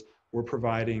is we're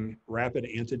providing rapid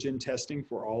antigen testing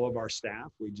for all of our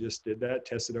staff. We just did that,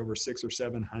 tested over 600 or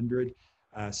 700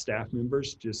 staff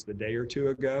members just a day or two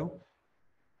ago.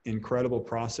 Incredible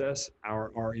process. Our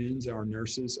RNs, our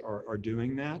nurses are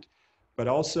doing that. But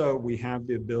also we have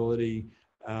the ability,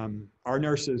 our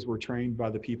nurses were trained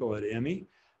by the people at EMI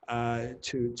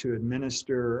to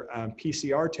administer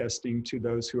PCR testing to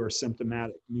those who are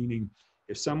symptomatic, meaning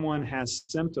if someone has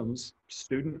symptoms,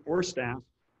 student or staff,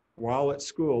 while at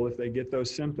school, if they get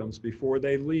those symptoms before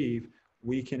they leave,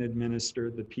 we can administer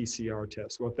the PCR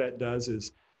test. What that does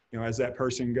is, you know, as that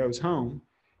person goes home,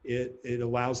 it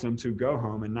allows them to go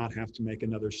home and not have to make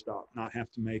another stop, not have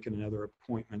to make another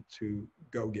appointment to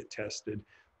go get tested.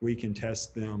 We can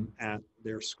test them at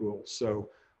their school. So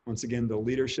once again, the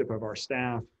leadership of our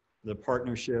staff, the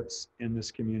partnerships in this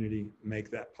community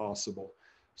make that possible.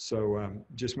 So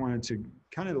just wanted to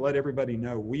kind of let everybody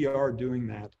know we are doing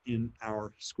that in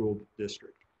our school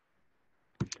district.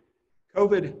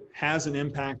 COVID has an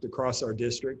impact across our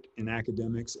district in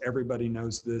academics. Everybody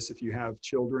knows this. If you have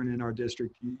children in our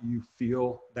district, you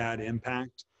feel that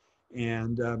impact.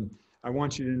 And I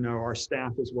want you to know our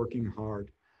staff is working hard.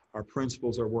 Our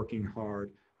principals are working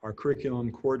hard. Our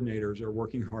curriculum coordinators are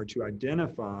working hard to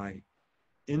identify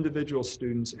individual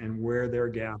students and where their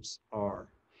gaps are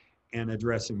and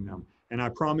addressing them. And I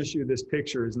promise you this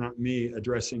picture is not me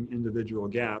addressing individual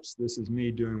gaps. This is me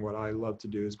doing what I love to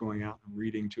do, is going out and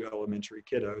reading to elementary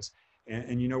kiddos.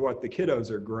 And you know what? The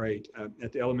kiddos are great.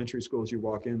 At the elementary schools, you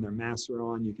walk in, their masks are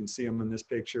on. You can see them in this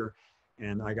picture.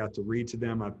 And I got to read to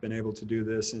them. I've been able to do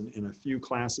this in a few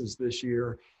classes this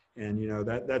year. And you know,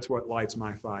 that's what lights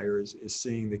my fire is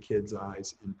seeing the kids'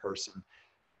 eyes in person.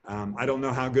 I don't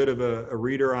know how good of a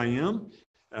reader I am,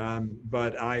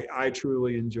 but I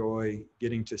truly enjoy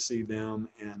getting to see them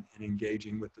and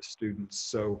engaging with the students.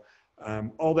 So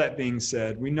all that being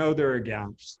said, we know there are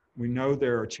gaps. We know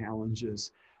there are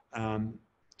challenges.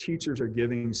 Teachers are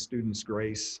giving students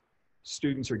grace.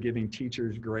 Students are giving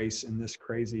teachers grace in this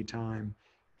crazy time.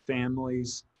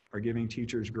 Families are giving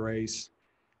teachers grace.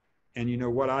 And you know,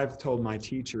 what I've told my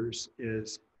teachers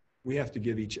is we have to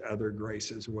give each other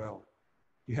grace as well.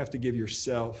 You have to give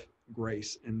yourself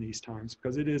grace in these times,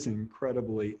 because it is an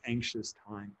incredibly anxious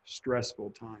time,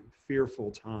 stressful time,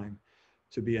 fearful time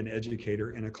to be an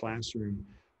educator in a classroom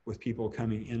with people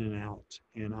coming in and out.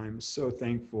 And I'm so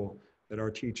thankful that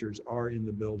our teachers are in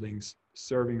the buildings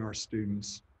serving our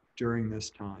students during this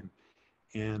time.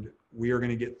 And we are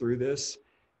going to get through this,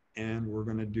 and we're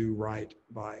going to do right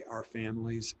by our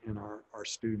families and our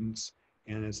students.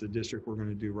 And as the district, we're going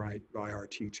to do right by our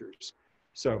teachers.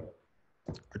 So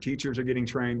our teachers are getting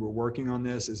trained. We're working on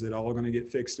this. Is it all going to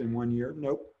get fixed in 1 year?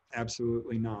 Nope,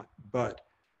 absolutely not. But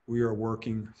we are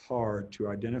working hard to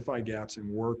identify gaps and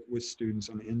work with students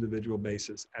on an individual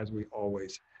basis, as we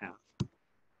always have.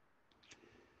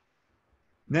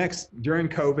 Next, during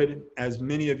COVID, as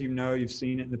many of you know, you've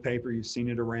seen it in the paper, you've seen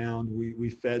it around, we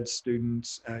fed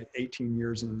students 18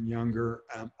 years and younger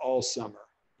all summer,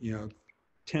 you know,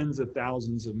 tens of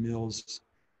thousands of meals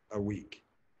a week.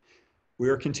 We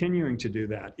are continuing to do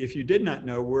that. If you did not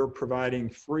know, we're providing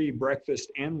free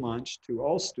breakfast and lunch to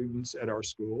all students at our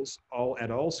schools,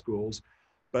 at all schools,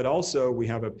 but also we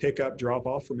have a pickup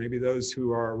drop-off for maybe those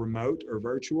who are remote or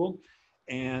virtual.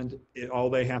 And all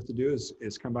they have to do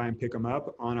is come by and pick them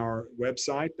up on our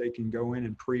website. They can go in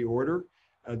and pre-order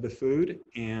the food,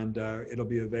 and it'll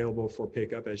be available for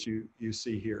pickup as you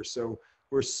see here. So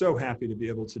we're so happy to be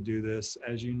able to do this.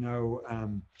 As you know,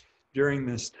 during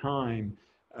this time,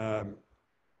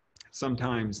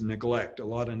 sometimes a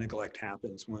lot of neglect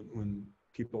happens when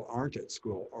people aren't at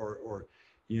school, or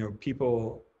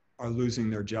people are losing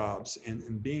their jobs,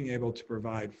 and being able to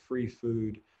provide free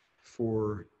food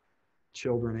for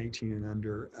children 18 and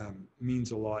under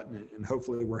means a lot, and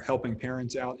hopefully we're helping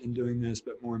parents out in doing this,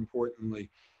 but more importantly,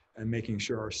 making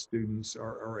sure our students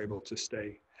are able to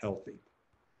stay healthy.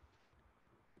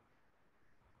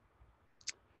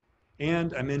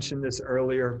 And I mentioned this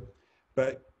earlier,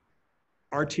 but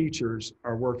our teachers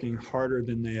are working harder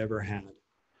than they ever had.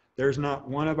 There's not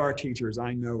one of our teachers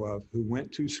I know of who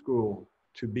went to school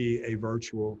to be a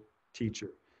virtual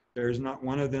teacher. There's not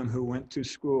one of them who went to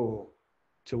school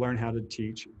to learn how to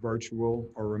teach virtual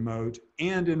or remote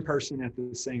and in person at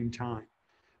the same time.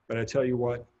 But I tell you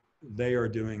what, they are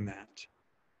doing that.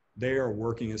 They are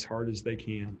working as hard as they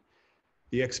can.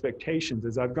 The expectations,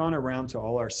 as I've gone around to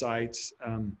all our sites,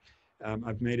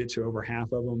 I've made it to over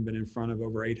half of them, been in front of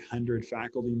over 800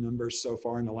 faculty members so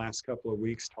far in the last couple of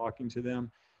weeks talking to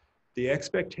them. The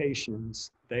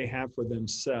expectations they have for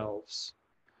themselves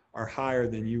are higher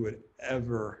than you would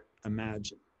ever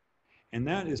imagine. And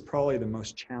that is probably the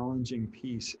most challenging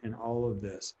piece in all of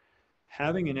this.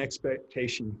 Having an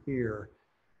expectation here,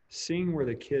 seeing where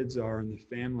the kids are and the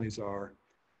families are,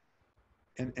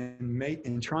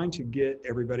 and trying to get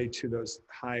everybody to those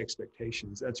high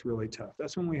expectations, that's really tough.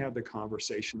 That's when we have the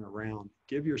conversation around,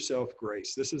 give yourself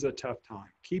grace. This is a tough time.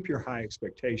 Keep your high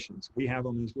expectations. We have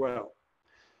them as well.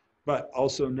 But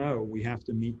also know we have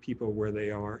to meet people where they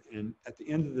are. And at the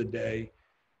end of the day,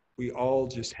 we all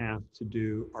just have to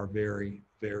do our very,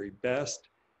 very best.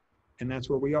 And that's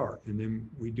where we are. And then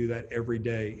we do that every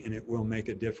day, and it will make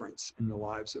a difference in the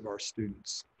lives of our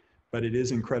students. But it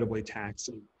is incredibly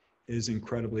taxing. It is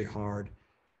incredibly hard.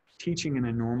 Teaching in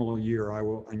a normal year,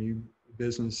 and you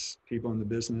business people in the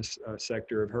business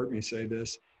sector have heard me say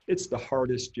this, it's the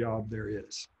hardest job there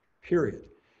is, period.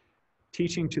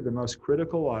 Teaching to the most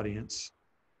critical audience,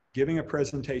 giving a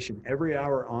presentation every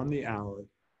hour on the hour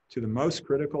to the most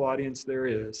critical audience there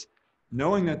is,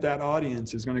 knowing that that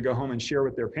audience is going to go home and share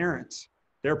with their parents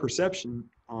their perception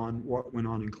on what went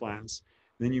on in class.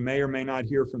 Then you may or may not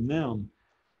hear from them.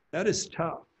 That is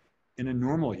tough in a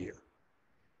normal year.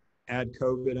 Add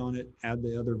COVID on it, add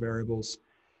the other variables.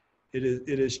 It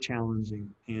is challenging,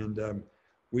 and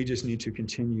we just need to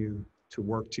continue to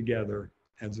work together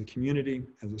as a community,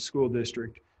 as a school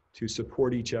district, to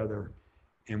support each other,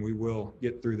 and we will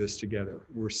get through this together.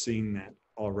 We're seeing that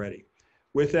already.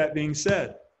 With that being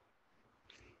said,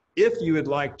 if you would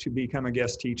like to become a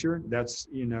guest teacher, that's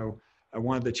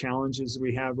one of the challenges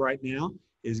we have right now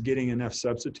is getting enough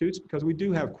substitutes, because we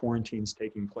do have quarantines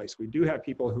taking place. We do have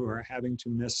people who are having to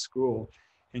miss school,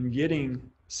 and getting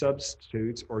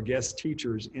substitutes or guest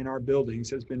teachers in our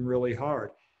buildings has been really hard.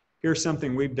 Here's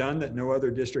something we've done that no other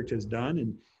district has done,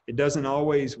 and it doesn't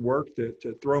always work to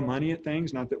throw money at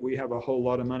things. Not that we have a whole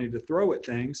lot of money to throw at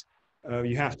things.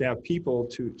 You have to have people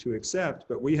to accept,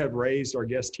 but we have raised our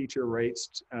guest teacher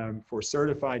rates for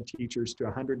certified teachers to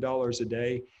 $100 a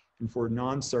day, and for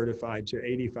non-certified to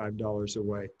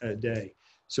 $85 a day.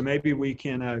 So maybe we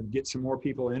can get some more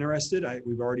people interested.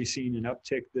 We've already seen an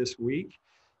uptick this week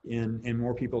in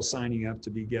more people signing up to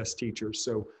be guest teachers.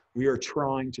 So we are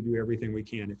trying to do everything we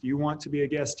can. If you want to be a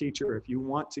guest teacher, if you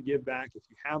want to give back, if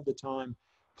you have the time,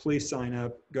 please sign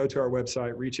up, go to our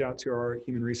website, reach out to our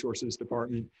Human Resources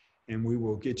Department, and we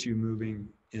will get you moving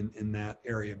in that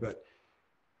area. But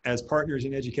as partners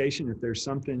in education, if there's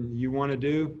something you want to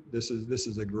do, this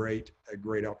is a great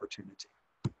opportunity.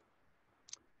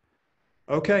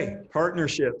 Okay,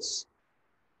 partnerships.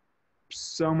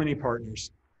 So many partners.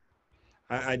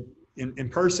 In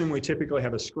person, we typically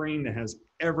have a screen that has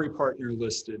every partner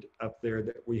listed up there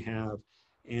that we have,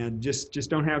 and just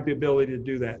don't have the ability to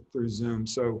do that through Zoom.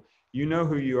 So you know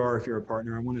who you are if you're a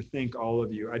partner. I want to thank all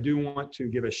of you. I do want to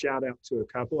give a shout out to a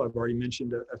couple. I've already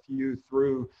mentioned a few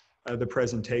through the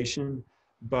presentation,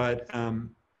 but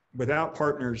without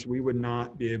partners, we would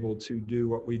not be able to do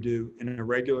what we do in a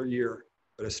regular year,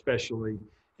 but especially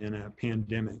in a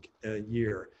pandemic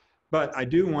year. But I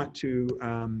do want to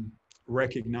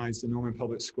recognize the Norman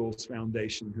Public Schools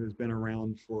Foundation, who has been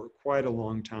around for quite a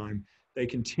long time. They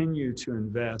continue to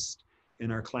invest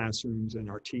in our classrooms and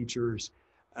our teachers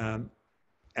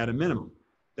at a minimum.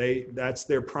 That's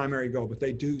their primary goal, but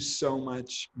they do so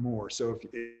much more. So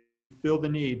if you feel the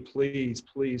need, please,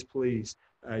 please, please,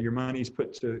 your money's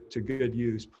put to good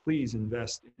use. Please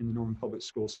invest in the Norman Public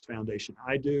Schools Foundation.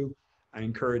 I do. I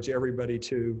encourage everybody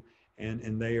to,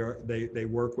 and they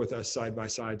work with us side by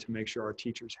side to make sure our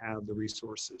teachers have the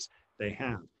resources they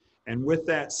have. And with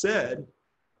that said,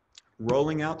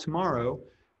 rolling out tomorrow,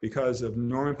 because of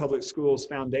Norman Public Schools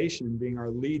Foundation being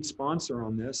our lead sponsor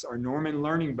on this, our Norman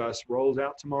Learning Bus rolls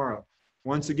out tomorrow.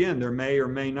 Once again, there may or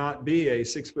may not be a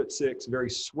 6'6", very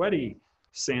sweaty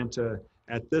Santa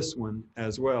at this one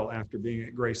as well after being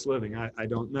at Grace Living. I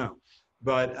don't know.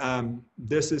 But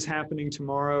this is happening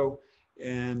tomorrow,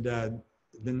 and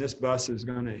then this bus is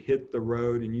going to hit the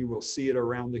road, and you will see it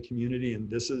around the community, and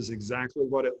this is exactly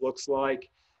what it looks like.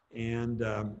 And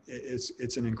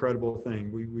it's an incredible thing.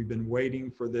 We've been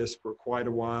waiting for this for quite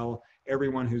a while.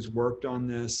 Everyone who's worked on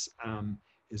this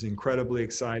is incredibly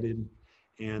excited.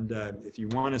 And if you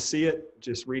want to see it,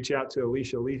 just reach out to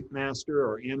Alicia Leafmaster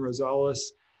or Ann Rosales,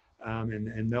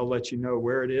 and they'll let you know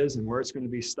where it is and where it's going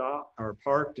to be stopped or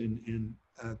parked and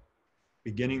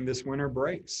beginning this winter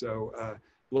break. So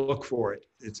look for it.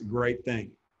 It's a great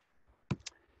thing.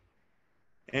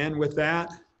 And with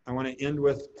that, I want to end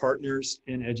with partners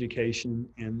in education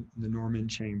and the Norman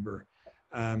Chamber.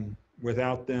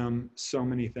 Without them, so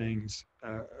many things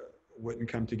wouldn't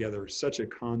come together. Such a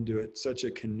conduit, such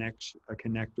a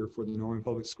connector for the Norman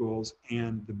Public Schools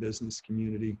and the business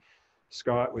community.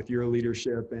 Scott, with your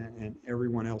leadership and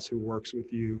everyone else who works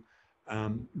with you,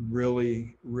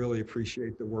 really, really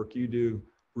appreciate the work you do.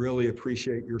 Really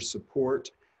appreciate your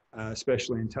support,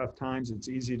 especially in tough times. It's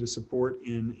easy to support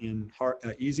in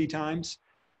easy times.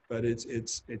 But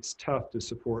it's tough to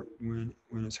support when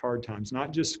it's hard times,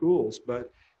 not just schools,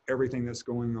 but everything that's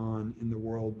going on in the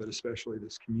world, but especially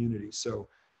this community. So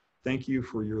thank you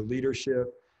for your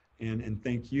leadership, and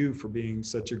thank you for being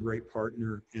such a great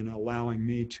partner and allowing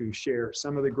me to share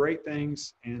some of the great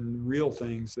things and real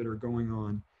things that are going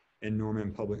on in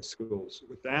Norman Public Schools.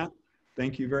 With that,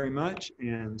 thank you very much.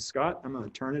 And Scott, I'm going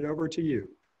to turn it over to you.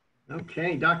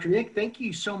 Okay, Dr. Nick, thank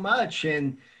you so much.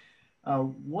 And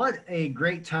what a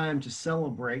great time to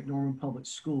celebrate Norman Public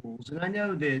Schools. And I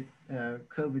know that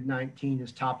COVID-19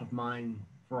 is top of mind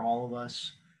for all of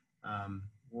us.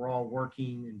 We're all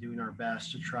working and doing our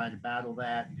best to try to battle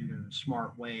that and do it in a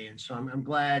smart way. And so I'm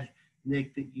glad,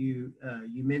 Nick, that you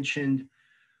mentioned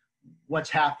what's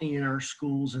happening in our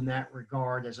schools in that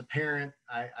regard. As a parent,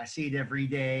 I see it every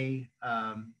day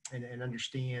and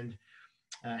understand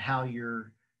how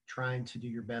you're trying to do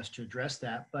your best to address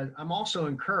that. But I'm also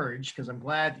encouraged because I'm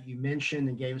glad that you mentioned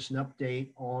and gave us an update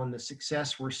on the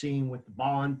success we're seeing with the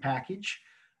bond package.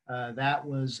 That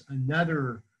was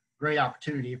another great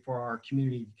opportunity for our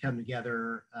community to come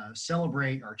together,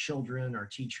 celebrate our children, our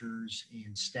teachers,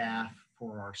 and staff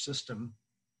for our system,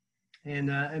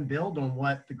 and build on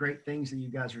what the great things that you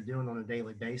guys are doing on a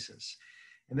daily basis.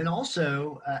 And then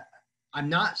also, I'm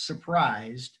not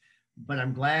surprised, but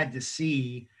I'm glad to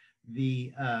see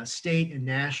the state and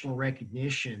national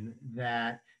recognition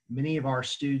that many of our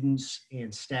students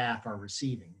and staff are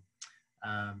receiving.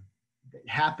 I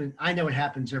know it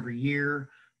happens every year,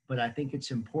 but I think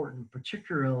it's important,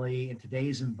 particularly in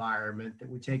today's environment, that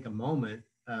we take a moment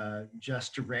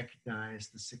just to recognize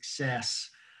the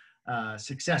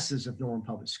successes of Norman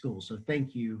Public Schools. So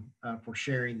thank you for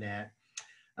sharing that.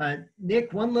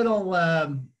 Nick, one little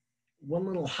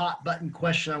hot button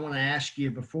question I want to ask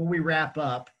you before we wrap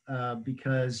up,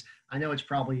 because I know it's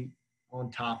probably on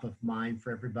top of mind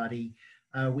for everybody.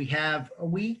 We have a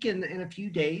week and a few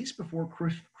days before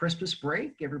Christmas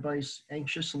break. Everybody's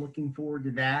anxious and looking forward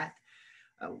to that.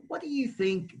 What do you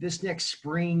think this next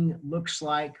spring looks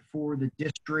like for the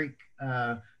district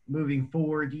moving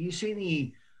forward? Do you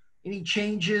see any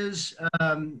changes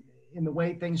in the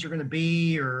way things are going to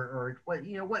be, or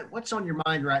what's on your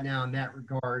mind right now in that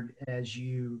regard as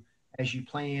you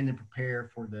plan and prepare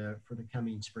for the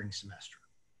coming spring semester?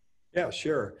 Yeah,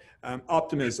 sure.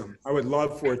 Optimism. I would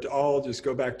love for it to all just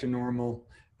go back to normal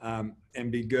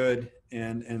and be good,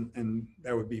 and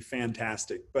that would be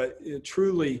fantastic. But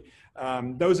truly,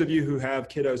 those of you who have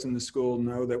kiddos in the school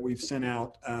know that we've sent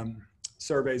out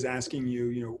surveys asking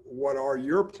you, what are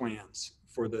your plans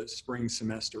for the spring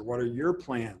semester? What are your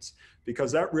plans?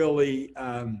 Because that really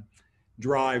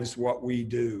drives what we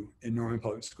do in Norman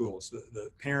Public Schools, the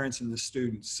parents and the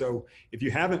students. So if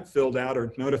you haven't filled out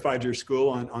or notified your school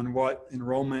on what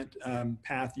enrollment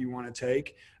path you want to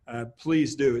take,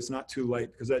 please do. It's not too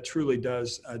late, because that truly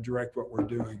does direct what we're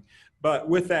doing. But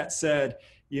with that said,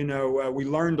 You know, we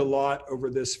learned a lot over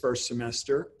this first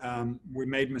semester. We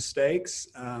made mistakes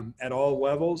at all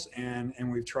levels, and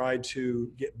we've tried to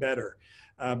get better.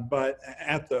 But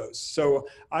at those. So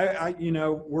you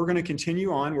know, we're going to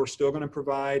continue on. We're still going to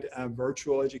provide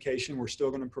virtual education. We're still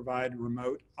going to provide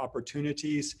remote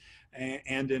opportunities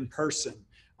and in-person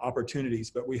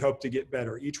opportunities, but we hope to get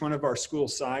better. Each one of our school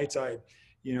sites, I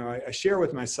share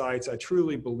with my sites, I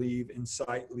truly believe in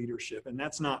site leadership, and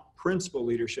that's not principal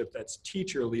leadership, that's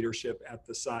teacher leadership at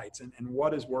the sites, and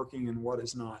what is working and what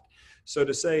is not. So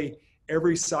to say,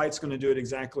 every site's going to do it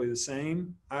exactly the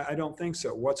same, I don't think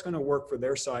so. What's going to work for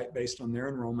their site based on their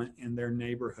enrollment in their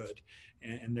neighborhood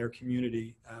and their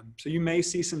community. So you may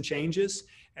see some changes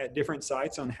at different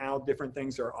sites on how different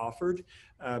things are offered.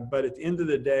 But at the end of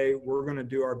the day, we're going to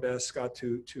do our best, Scott,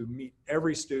 to meet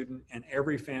every student and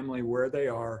every family where they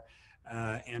are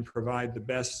and provide the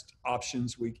best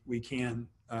options we can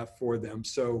for them.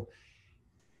 So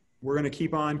we're going to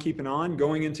keep on keeping on.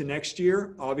 Going into next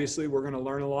year, obviously, we're going to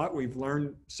learn a lot. We've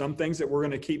learned some things that we're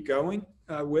going to keep going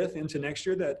with into next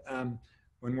year, that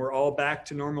when we're all back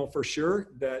to normal for sure,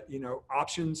 that, you know,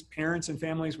 options, parents and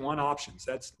families want options.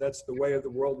 That's the way of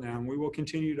the world now. And we will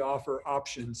continue to offer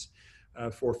options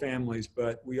for families.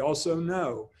 But we also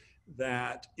know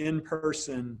that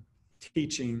in-person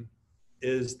teaching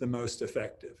is the most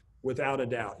effective, without a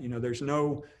doubt. You know, there's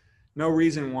no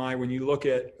reason why, when you look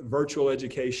at virtual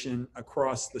education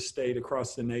across the state,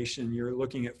 across the nation, you're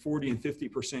looking at 40 and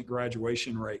 50%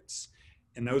 graduation rates.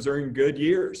 And those are in good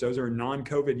years. Those are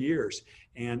non-COVID years.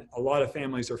 And a lot of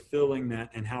families are feeling that,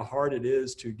 and how hard it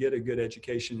is to get a good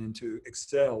education and to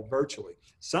excel virtually.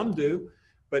 Some do,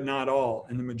 but not all,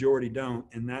 and the majority don't.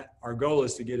 And that our goal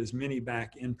is to get as many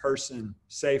back in person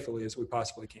safely as we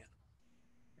possibly can.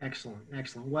 Excellent,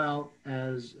 excellent. Well,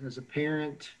 as a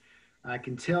parent, I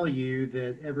can tell you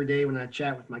that every day when I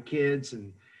chat with my kids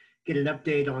and get an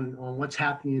update on what's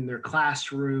happening in their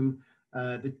classroom,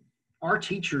 our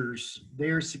teachers,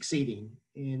 they're succeeding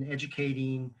in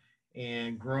educating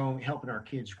and growing, helping our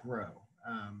kids grow.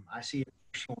 I see it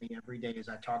personally every day as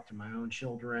I talk to my own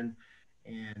children,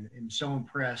 and am so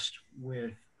impressed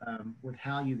with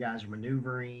how you guys are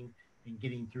maneuvering and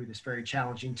getting through this very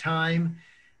challenging time.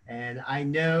 And I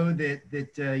know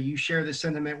that you share the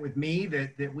sentiment with me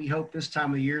that we hope this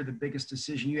time of year, the biggest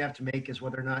decision you have to make is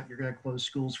whether or not you're going to close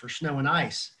schools for snow and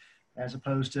ice, as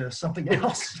opposed to something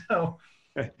else. So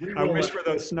I wish for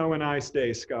those snow and ice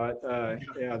days, Scott.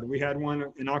 Yeah, we had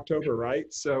one in October,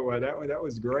 right? So that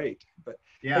was great. But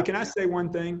yeah. Hey, can I say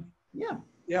one thing? Yeah.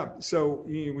 Yeah. So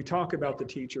we talk about the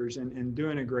teachers and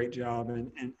doing a great job,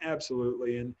 and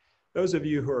absolutely. And those of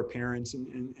you who are parents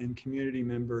and community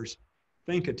members,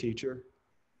 thank a teacher.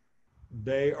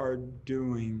 They are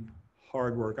doing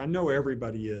hard work. I know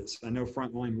everybody is. I know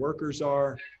frontline workers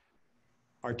are.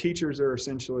 Our teachers are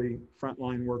essentially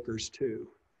frontline workers too.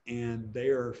 And they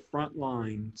are front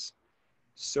lines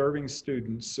serving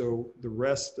students so the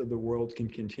rest of the world can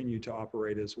continue to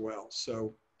operate as well.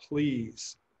 So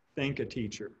please thank a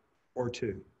teacher or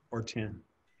two or 10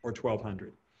 or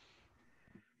 1,200.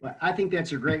 Well, I think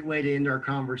that's a great way to end our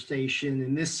conversation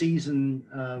in this season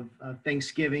of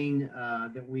Thanksgiving,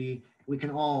 that we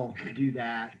can all do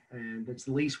that. And that's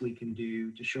the least we can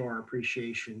do to show our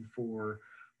appreciation for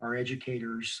our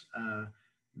educators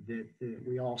that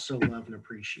we all so love and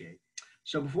appreciate.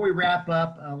 So before we wrap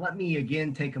up, let me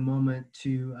again take a moment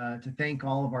to thank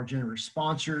all of our generous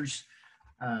sponsors.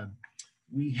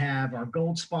 We have our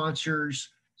gold sponsors: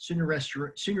 Sooner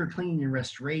Cleaning and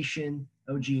Restoration,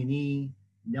 OG&E,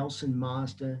 Nelson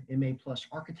Mazda, MA Plus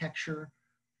Architecture,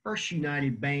 First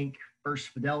United Bank, First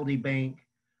Fidelity Bank,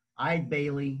 Eide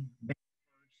Bailey,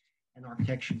 BancFirst, and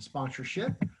Architecture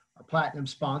Sponsorship. Our platinum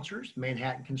sponsors: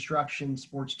 Manhattan Construction,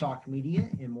 SportsTalk Media,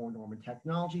 and Moore Norman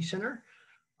Technology Center.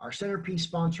 Our centerpiece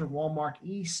sponsor, Walmart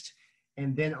East.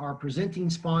 And then our presenting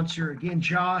sponsor, again,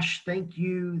 Josh, thank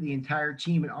you, the entire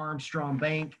team at Armstrong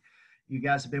Bank. You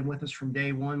guys have been with us from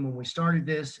day one when we started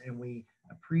this, and we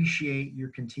appreciate your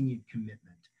continued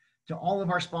commitment. To all of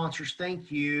our sponsors,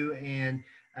 thank you. And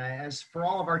as for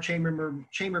all of our chamber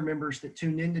members that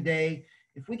tuned in today,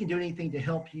 if we can do anything to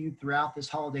help you throughout this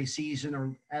holiday season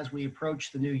or as we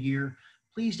approach the new year,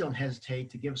 please don't hesitate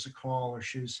to give us a call or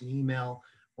shoot us an email.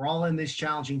 We're all in these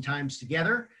challenging times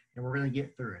together, and we're going to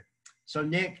get through it. So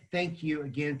Nick, thank you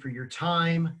again for your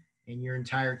time and your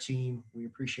entire team. We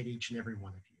appreciate each and every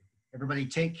one of you. Everybody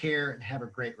take care and have a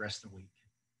great rest of the week.